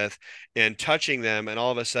partnering with and touching them, and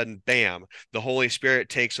all of a sudden, bam, the Holy Spirit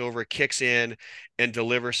takes over, kicks in, and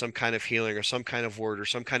delivers some kind of healing or some kind of word or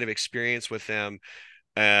some kind of experience with them.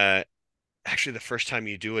 actually the first time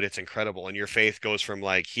you do it, it's incredible, and your faith goes from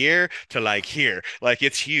like here to like here, like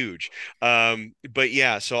it's huge. But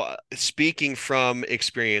yeah, so speaking from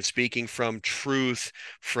experience, speaking from truth,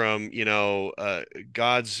 from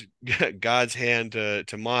God's God's hand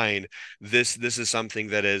to mine, this is something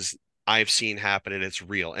that is I've seen happen, and it's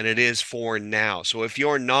real, and it is for now. So if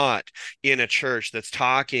you're not in a church that's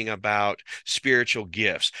talking about spiritual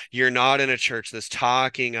gifts, you're not in a church that's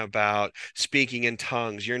talking about speaking in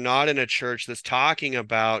tongues, you're not in a church that's talking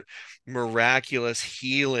about miraculous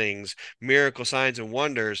healings, miracle signs and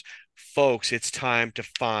wonders, folks, it's time to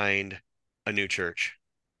find a new church.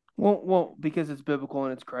 Well, because it's biblical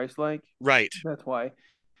and it's Christ-like. Right. That's why.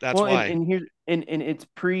 That's Well, and why. and here's and it's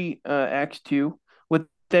pre Acts 2. What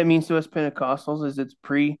that means to us Pentecostals is it's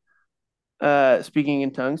pre speaking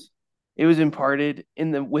in tongues. It was imparted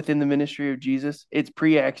in the within the ministry of Jesus. It's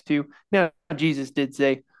pre Acts 2. Now Jesus did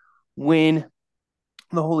say, when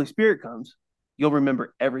the Holy Spirit comes, you'll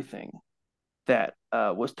remember everything that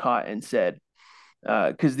was taught and said,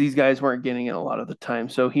 because these guys weren't getting it a lot of the time.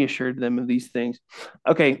 So he assured them of these things.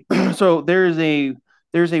 Okay, so there's a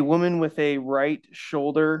woman with a right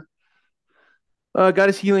shoulder. God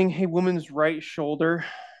is healing a woman's right shoulder,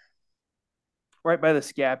 right by the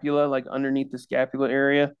scapula, like underneath the scapula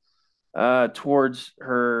area, towards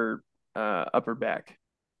her upper back.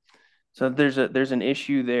 So there's an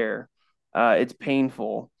issue there. It's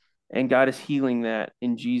painful, and God is healing that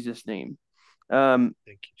in Jesus' name. Thank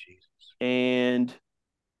you, Jesus. And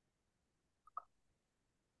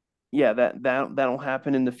yeah, that'll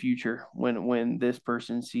happen in the future when this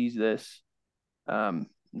person sees this.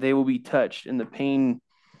 They will be touched, and the pain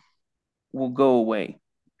will go away.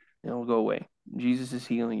 It'll go away. Jesus is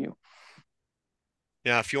healing you.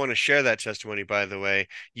 Now, if you want to share that testimony, by the way,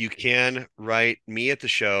 you can write me at the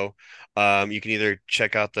show. You can either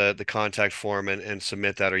check out the contact form and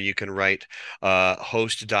submit that, or you can write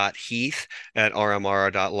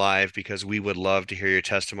host.heath@rmrr.live, because we would love to hear your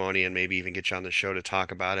testimony and maybe even get you on the show to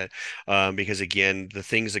talk about it. Because again, the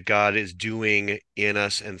things that God is doing in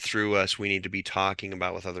us and through us, we need to be talking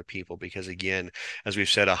about with other people. Because again, as we've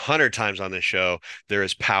said 100 times on this show, there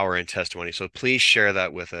is power in testimony. So please share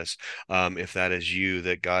that with us, if that is you,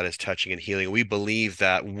 that God is touching and healing. We believe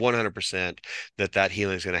that 100% that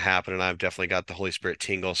healing is going to happen. And I've definitely got the Holy Spirit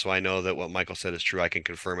tingle. So I know that what Michael said is true. I can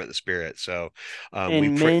confirm it in the Spirit. So we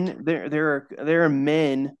And pray. men, there are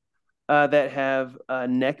men that have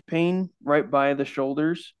neck pain right by the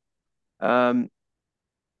shoulders. Um,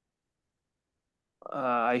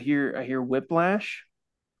 I hear whiplash.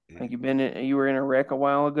 Like you were in a wreck a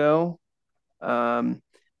while ago. Um,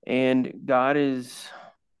 and God is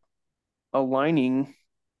aligning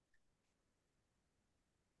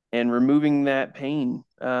and removing that pain.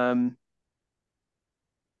 You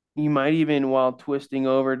might even, while twisting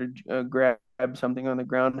over to grab something on the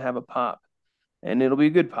ground, have a pop, and it'll be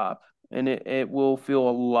a good pop, and it will feel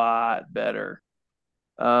a lot better.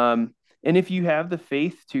 And if you have the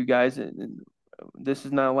faith to, guys, this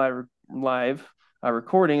is not a live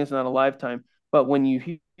recording, it's not a live time, but when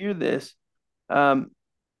you hear this, um,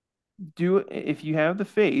 if you have the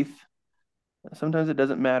faith, sometimes it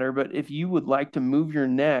doesn't matter, but if you would like to move your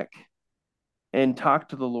neck and talk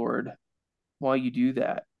to the Lord while you do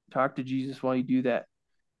that, talk to Jesus while you do that,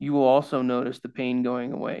 you will also notice the pain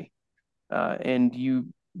going away, and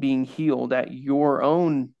you being healed at your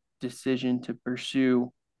own decision to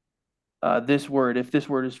pursue this word, if this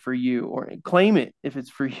word is for you, or claim it if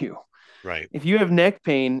it's for you. Right. If you have neck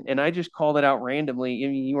pain, and I just called it out randomly, I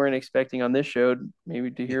mean, you weren't expecting on this show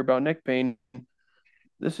maybe to hear about neck pain,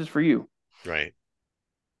 this is for you. Right.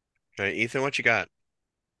 Right. Ethan, what you got?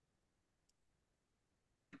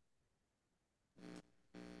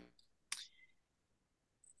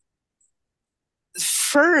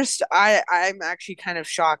 First, I'm actually kind of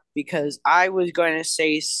shocked because I was going to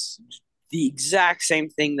say the exact same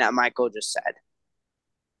thing that Michael just said.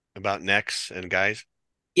 About necks and guys?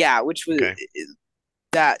 Yeah, which was Okay.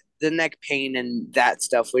 that the neck pain and that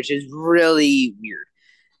stuff, which is really weird.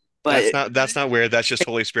 But That's not weird. That's just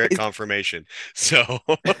Holy Spirit confirmation. So,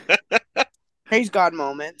 praise God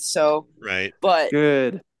moment. So, right. but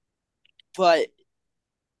Good. but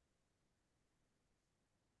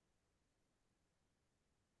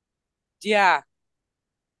yeah,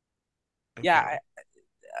 Okay. yeah.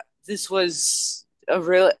 This was a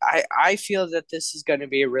really. I feel that this is going to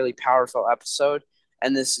be a really powerful episode,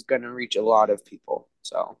 and this is going to reach a lot of people.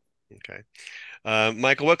 So. Okay.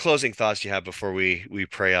 Michael, what closing thoughts do you have before we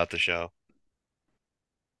pray out the show?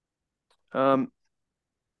 Um,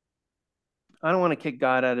 I don't want to kick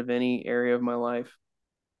God out of any area of my life.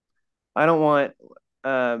 I don't want,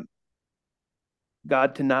 um,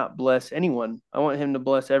 God to not bless anyone. I want him to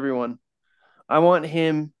bless everyone. I want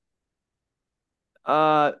him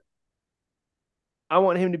uh I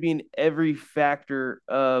want him to be in every factor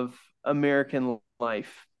of American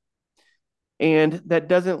life. And that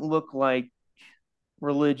doesn't look like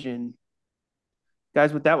religion.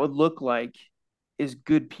 Guys, what that would look like is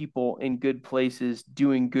good people in good places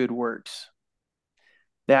doing good works.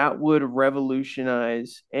 That would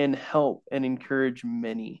revolutionize and help and encourage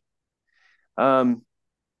many. Um,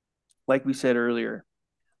 like we said earlier,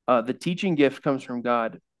 the teaching gift comes from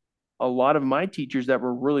God. A lot of my teachers that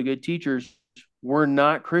were really good teachers were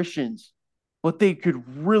not Christians, but they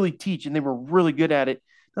could really teach and they were really good at it.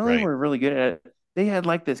 Not only Right. were really good at it, they had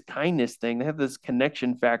like this kindness thing. They had this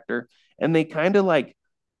connection factor, and they kind of like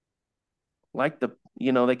the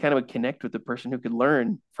they kind of would connect with the person who could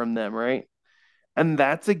learn from them, right? And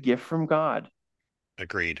that's a gift from God.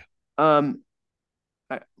 Agreed. Um,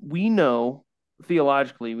 we know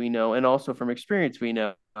theologically, we know, and also from experience, we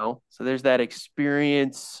know. So there's that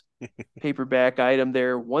experience paperback item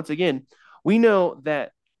there. Once again, we know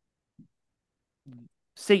that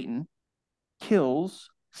Satan kills,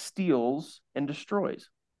 steals, and destroys.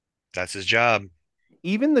 That's his job.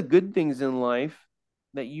 Even the good things in life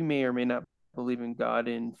that you may or may not believe in God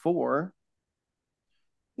in for,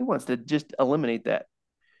 he wants to just eliminate that.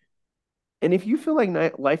 And if you feel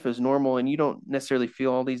like life is normal and you don't necessarily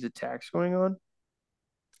feel all these attacks going on,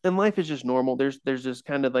 and life is just normal, there's just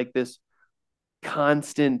kind of like this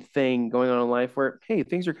constant thing going on in life where, hey,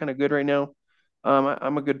 things are kind of good right now.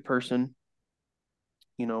 I'm a good person.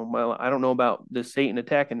 I don't know about this Satan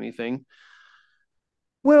attacking me thing.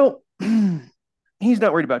 Well, he's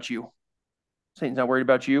not worried about you. Satan's not worried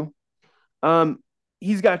about you. Um,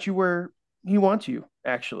 he's got you where he wants you,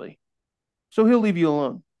 actually. So he'll leave you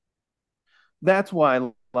alone. That's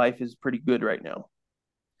why life is pretty good right now.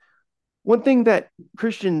 One thing that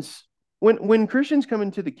Christians, when Christians come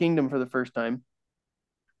into the kingdom for the first time,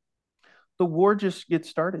 the war just gets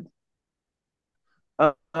started.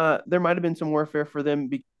 There might have been some warfare for them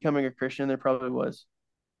becoming a Christian. There probably was,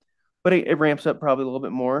 but it ramps up probably a little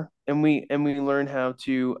bit more, and we learn how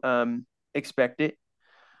to expect it.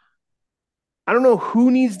 I don't know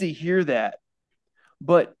who needs to hear that,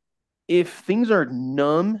 but if things are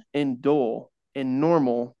numb and dull and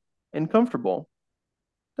normal and comfortable,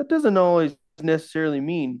 that doesn't always necessarily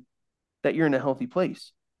mean that you're in a healthy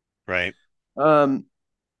place. Right. Um,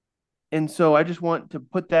 and so I just want to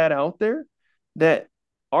put that out there that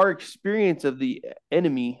our experience of the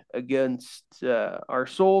enemy against our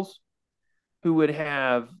souls, who would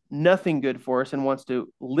have nothing good for us and wants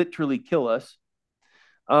to literally kill us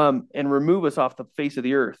and remove us off the face of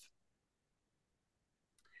the earth.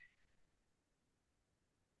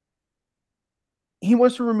 He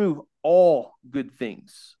wants to remove all good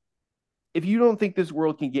things. If you don't think this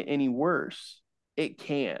world can get any worse, it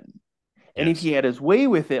can. And if Yes. he had his way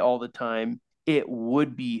with it all the time, it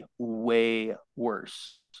would be way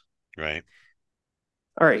worse. Right.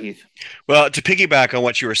 All right, Heath. Well, to piggyback on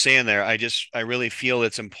what you were saying there, I really feel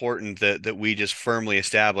it's important that we just firmly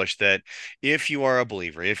establish that if you are a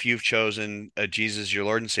believer, if you've chosen Jesus, your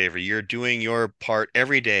Lord and Savior, you're doing your part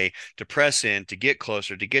every day to press in, to get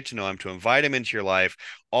closer, to get to know him, to invite him into your life,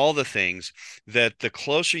 all the things that the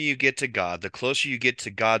closer you get to God, the closer you get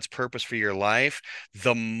to God's purpose for your life,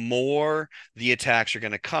 the more the attacks are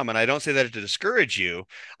going to come. And I don't say that to discourage you.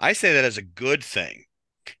 I say that as a good thing.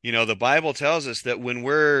 The Bible tells us that when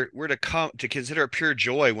we're to come to consider it pure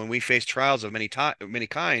joy when we face trials of many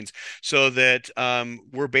kinds, so that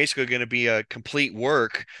we're basically going to be a complete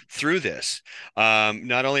work through this.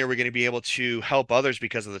 Not only are we going to be able to help others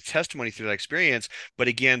because of the testimony through that experience, but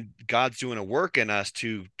again, God's doing a work in us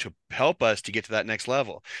to help us to get to that next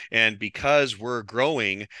level. And because we're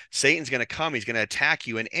growing, Satan's going to come. He's going to attack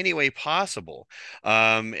you in any way possible.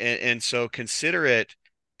 And so consider it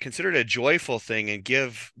a joyful thing and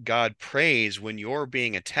give God praise when you're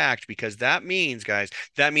being attacked, because that means, guys,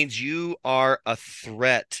 that means you are a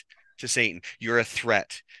threat to Satan. You're a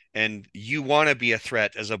threat, and you want to be a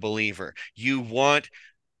threat as a believer. You want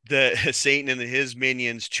the Satan and his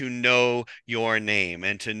minions to know your name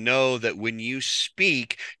and to know that when you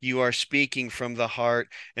speak, you are speaking from the heart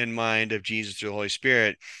and mind of Jesus through the Holy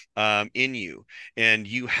Spirit in you, and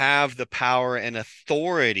you have the power and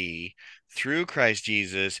authority through Christ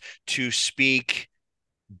Jesus to speak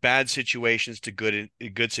bad situations to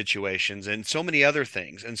good situations and so many other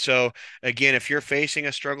things. And so again, if you're facing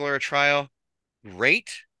a struggle or a trial,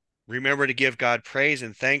 great. Remember to give God praise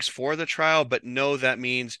and thanks for the trial, but know that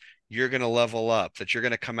means you're going to level up, that you're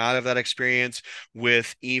going to come out of that experience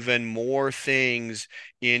with even more things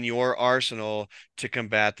in your arsenal to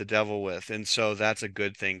combat the devil with. And so that's a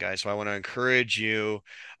good thing, guys. So I want to encourage you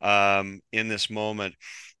in this moment.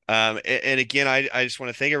 And again, I just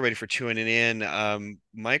want to thank everybody for tuning in.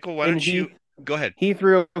 Michael, why don't you go ahead? Heath,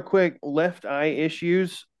 real quick, left eye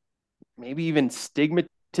issues, maybe even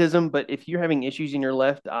stigmatism, but if you're having issues in your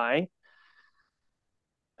left eye,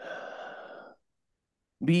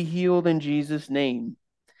 be healed in Jesus' name.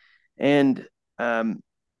 And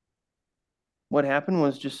what happened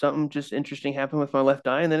was something interesting happened with my left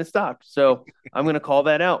eye, and then it stopped. So I'm going to call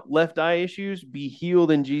that out. Left eye issues, be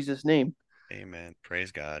healed in Jesus' name. Amen.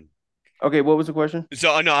 Praise God. Okay, what was the question?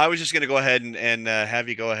 So no, I was just going to go ahead and have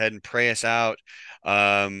you go ahead and pray us out,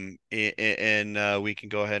 and we can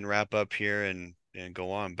go ahead and wrap up here and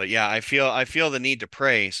go on. But yeah, I feel the need to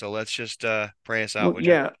pray. So let's just pray us out. Well,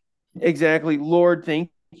 yeah, exactly. Lord,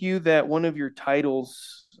 thank you that one of your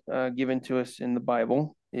titles given to us in the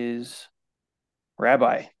Bible is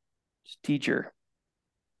Rabbi, teacher,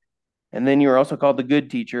 and then you're also called the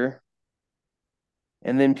good teacher.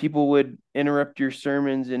 And then people would interrupt your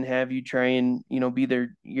sermons and have you try and, be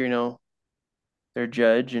their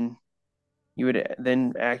judge, and you would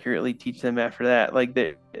then accurately teach them after that. Like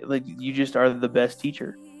you just are the best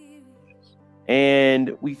teacher.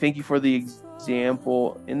 And we thank you for the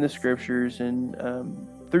example in the scriptures and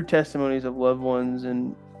through testimonies of loved ones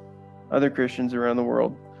and other Christians around the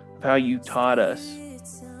world of how you taught us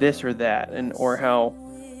this or that, or how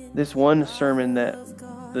this one sermon that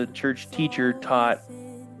the church teacher taught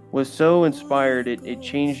was so inspired it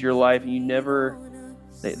changed your life, and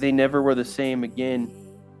they never were the same again.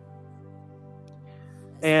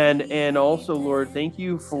 And also, Lord, thank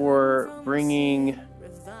you for bringing,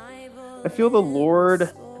 I feel the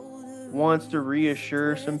Lord wants to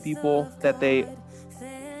reassure some people that they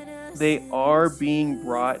are being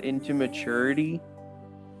brought into maturity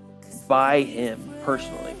by Him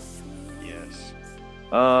personally. Yes.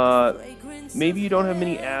 Maybe you don't have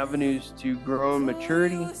many avenues to grow in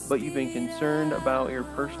maturity, but you've been concerned about your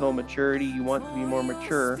personal maturity. You want to be more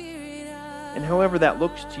mature. And however that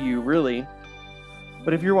looks to you, really.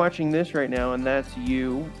 But if you're watching this right now and that's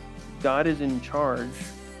you, God is in charge,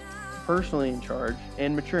 personally in charge,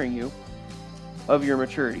 and maturing you of your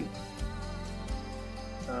maturity.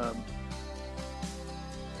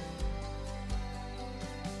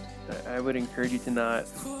 I would encourage you to not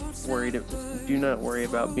do not worry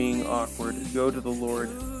about being awkward. Go to the Lord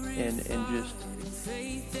and just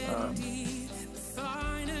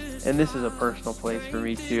and this is a personal place for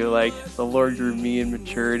me too. Like, the Lord grew me in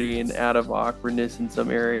maturity and out of awkwardness in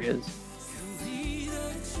some areas.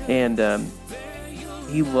 And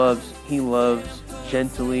he loves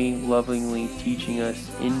gently, lovingly teaching us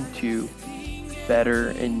into better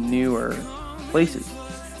and newer places.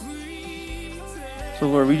 So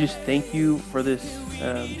Lord, we just thank you for this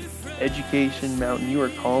education mountain you are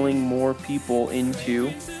calling more people into,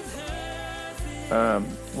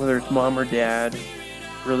 whether it's mom or dad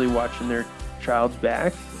really watching their child's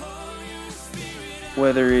back,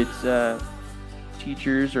 whether it's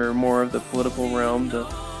teachers or more of the political realm,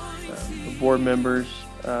 the board members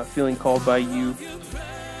feeling called by you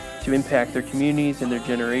to impact their communities and their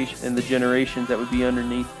generation and the generations that would be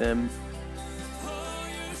underneath them.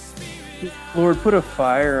 Lord, put a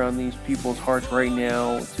fire on these people's hearts right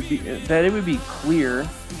now that it would be clear,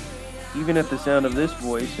 even at the sound of this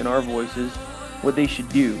voice and our voices, what they should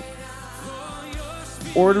do,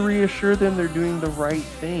 or to reassure them they're doing the right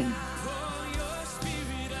thing.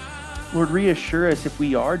 Lord, reassure us if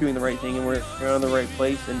we are doing the right thing and we're on the right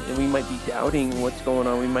place, and we might be doubting what's going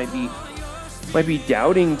on. We might be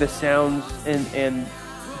doubting the sounds and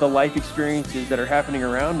the life experiences that are happening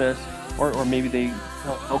around us, or maybe they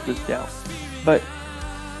help us doubt. But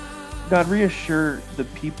God, reassure the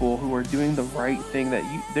people who are doing the right thing that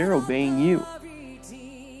they're obeying you.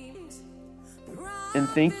 And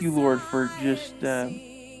thank you, Lord, for just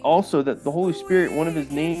also that the Holy Spirit, one of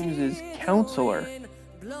his names is Counselor.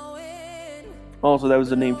 Also, that was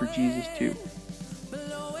the name for Jesus too.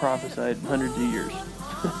 Prophesied hundreds of years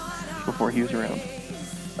before he was around.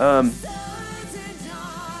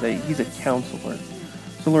 He's a counselor.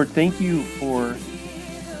 So Lord, thank you for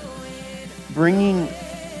bringing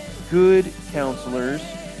good counselors,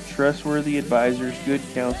 trustworthy advisors, good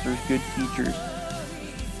counselors, good teachers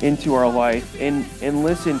into our life. And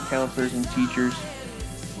listen, counselors and teachers,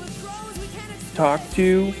 talk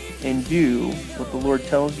to and do what the Lord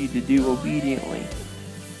tells you to do obediently.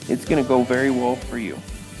 It's going to go very well for you.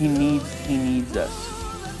 He needs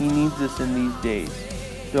us. He needs us in these days.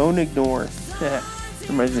 Don't ignore.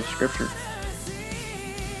 Reminds me of scripture.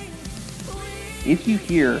 If you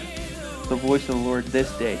hear the voice of the Lord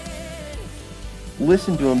this day,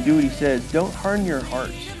 listen to him, do what he says. Don't harden your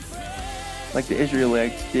hearts like the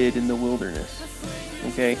Israelites did in the wilderness.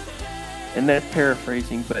 Okay? And that's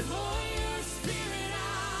paraphrasing, but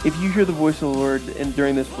if you hear the voice of the Lord and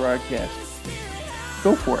during this broadcast,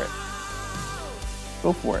 go for it.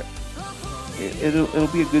 Go for it. It'll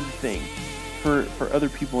be a good thing for other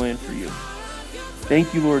people and for you.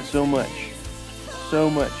 Thank you, Lord, so much. So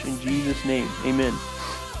much. In Jesus' name, amen.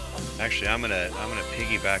 Actually, I'm gonna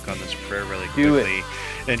piggyback on this prayer really Do it. quickly,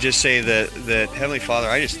 and just say that Heavenly Father,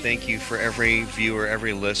 I just thank you for every viewer,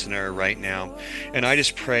 every listener right now, and I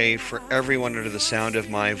just pray for everyone under the sound of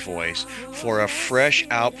my voice for a fresh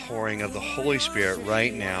outpouring of the Holy Spirit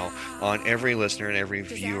right now on every listener and every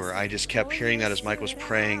viewer. I just kept hearing that as Mike was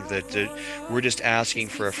praying, that we're just asking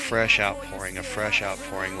for a fresh outpouring,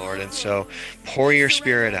 Lord. And so pour your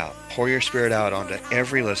Spirit out onto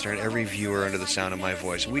every listener and every viewer under the sound of my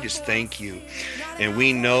voice. We just thank you. And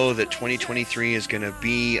we know that 2023 is going to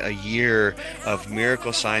be a year of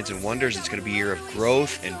miracle signs and wonders. It's going to be a year of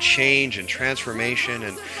growth and change and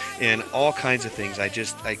transformation and all kinds of things. I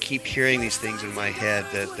keep hearing these things in my head,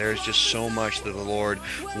 that there's just so much that the Lord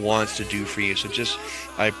wants to do for you. So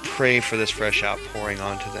I pray for this fresh outpouring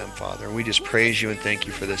onto them, Father. And we just praise you and thank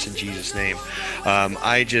you for this in Jesus' name.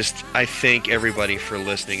 I thank everybody for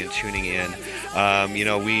listening and tuning in.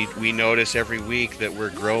 We notice every week that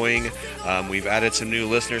we're growing. We've added some new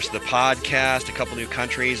listeners to the podcast, a couple new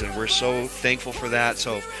countries, and we're so thankful for that.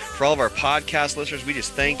 So for all of our podcast listeners, we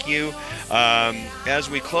just thank you. As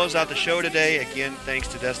we close out the show today, again, thanks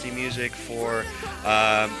to Destiny Music for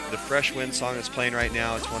the Fresh Wind song that's playing right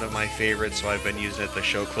now. It's one of my favorites, so I've been using it at the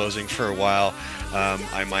show closing for a while.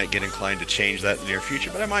 I might get inclined to change that in the near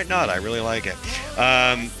future, but I might not. I really like it.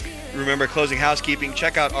 Remember, closing housekeeping,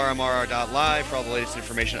 check out RMRR.live for all the latest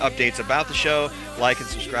information, updates about the show. Like and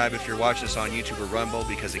subscribe if you're watching us on YouTube or Rumble,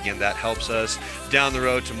 because, again, that helps us down the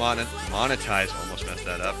road to monetize, almost messed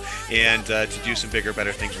that up, and to do some bigger,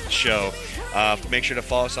 better things with the show. Make sure to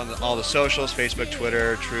follow us on all the socials, Facebook,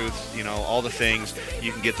 Twitter, Truth, all the things.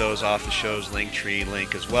 You can get those off the show's Linktree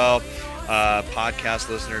link as well. Podcast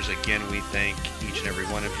listeners, again, we thank each and every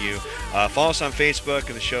one of you. Follow us on Facebook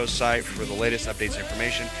and the show's site for the latest updates and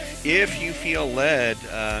information. If you feel led,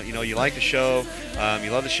 you like the show,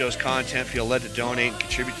 you love the show's content, feel led to donate and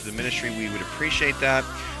contribute to the ministry, we would appreciate that.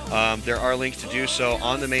 There are links to do so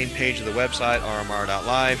on the main page of the website,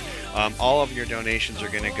 rmr.live. All of your donations are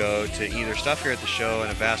going to go to either stuff here at the show,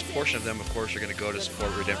 and a vast portion of them, of course, are going to go to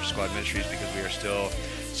support Redemption Squad Ministries, because we are still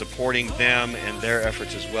supporting them and their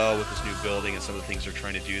efforts as well with this new building and some of the things they're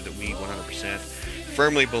trying to do that we 100%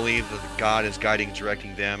 firmly believe that God is guiding and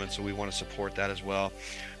directing them, and so we want to support that as well.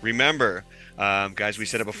 Remember, guys, we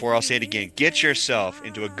said it before, I'll say it again, get yourself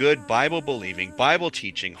into a good Bible-believing,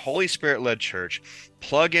 Bible-teaching, Holy Spirit-led church,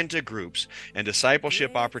 plug into groups and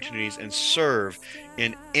discipleship opportunities, and serve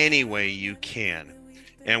in any way you can.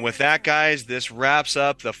 And with that, guys, this wraps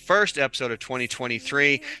up the first episode of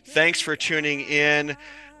 2023. Thanks for tuning in.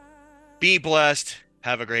 Be blessed.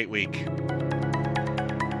 Have a great week.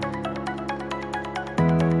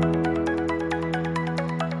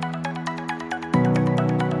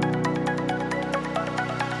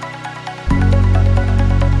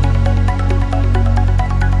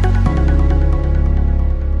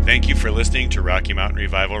 Thank you for listening to Rocky Mountain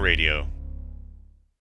Revival Radio.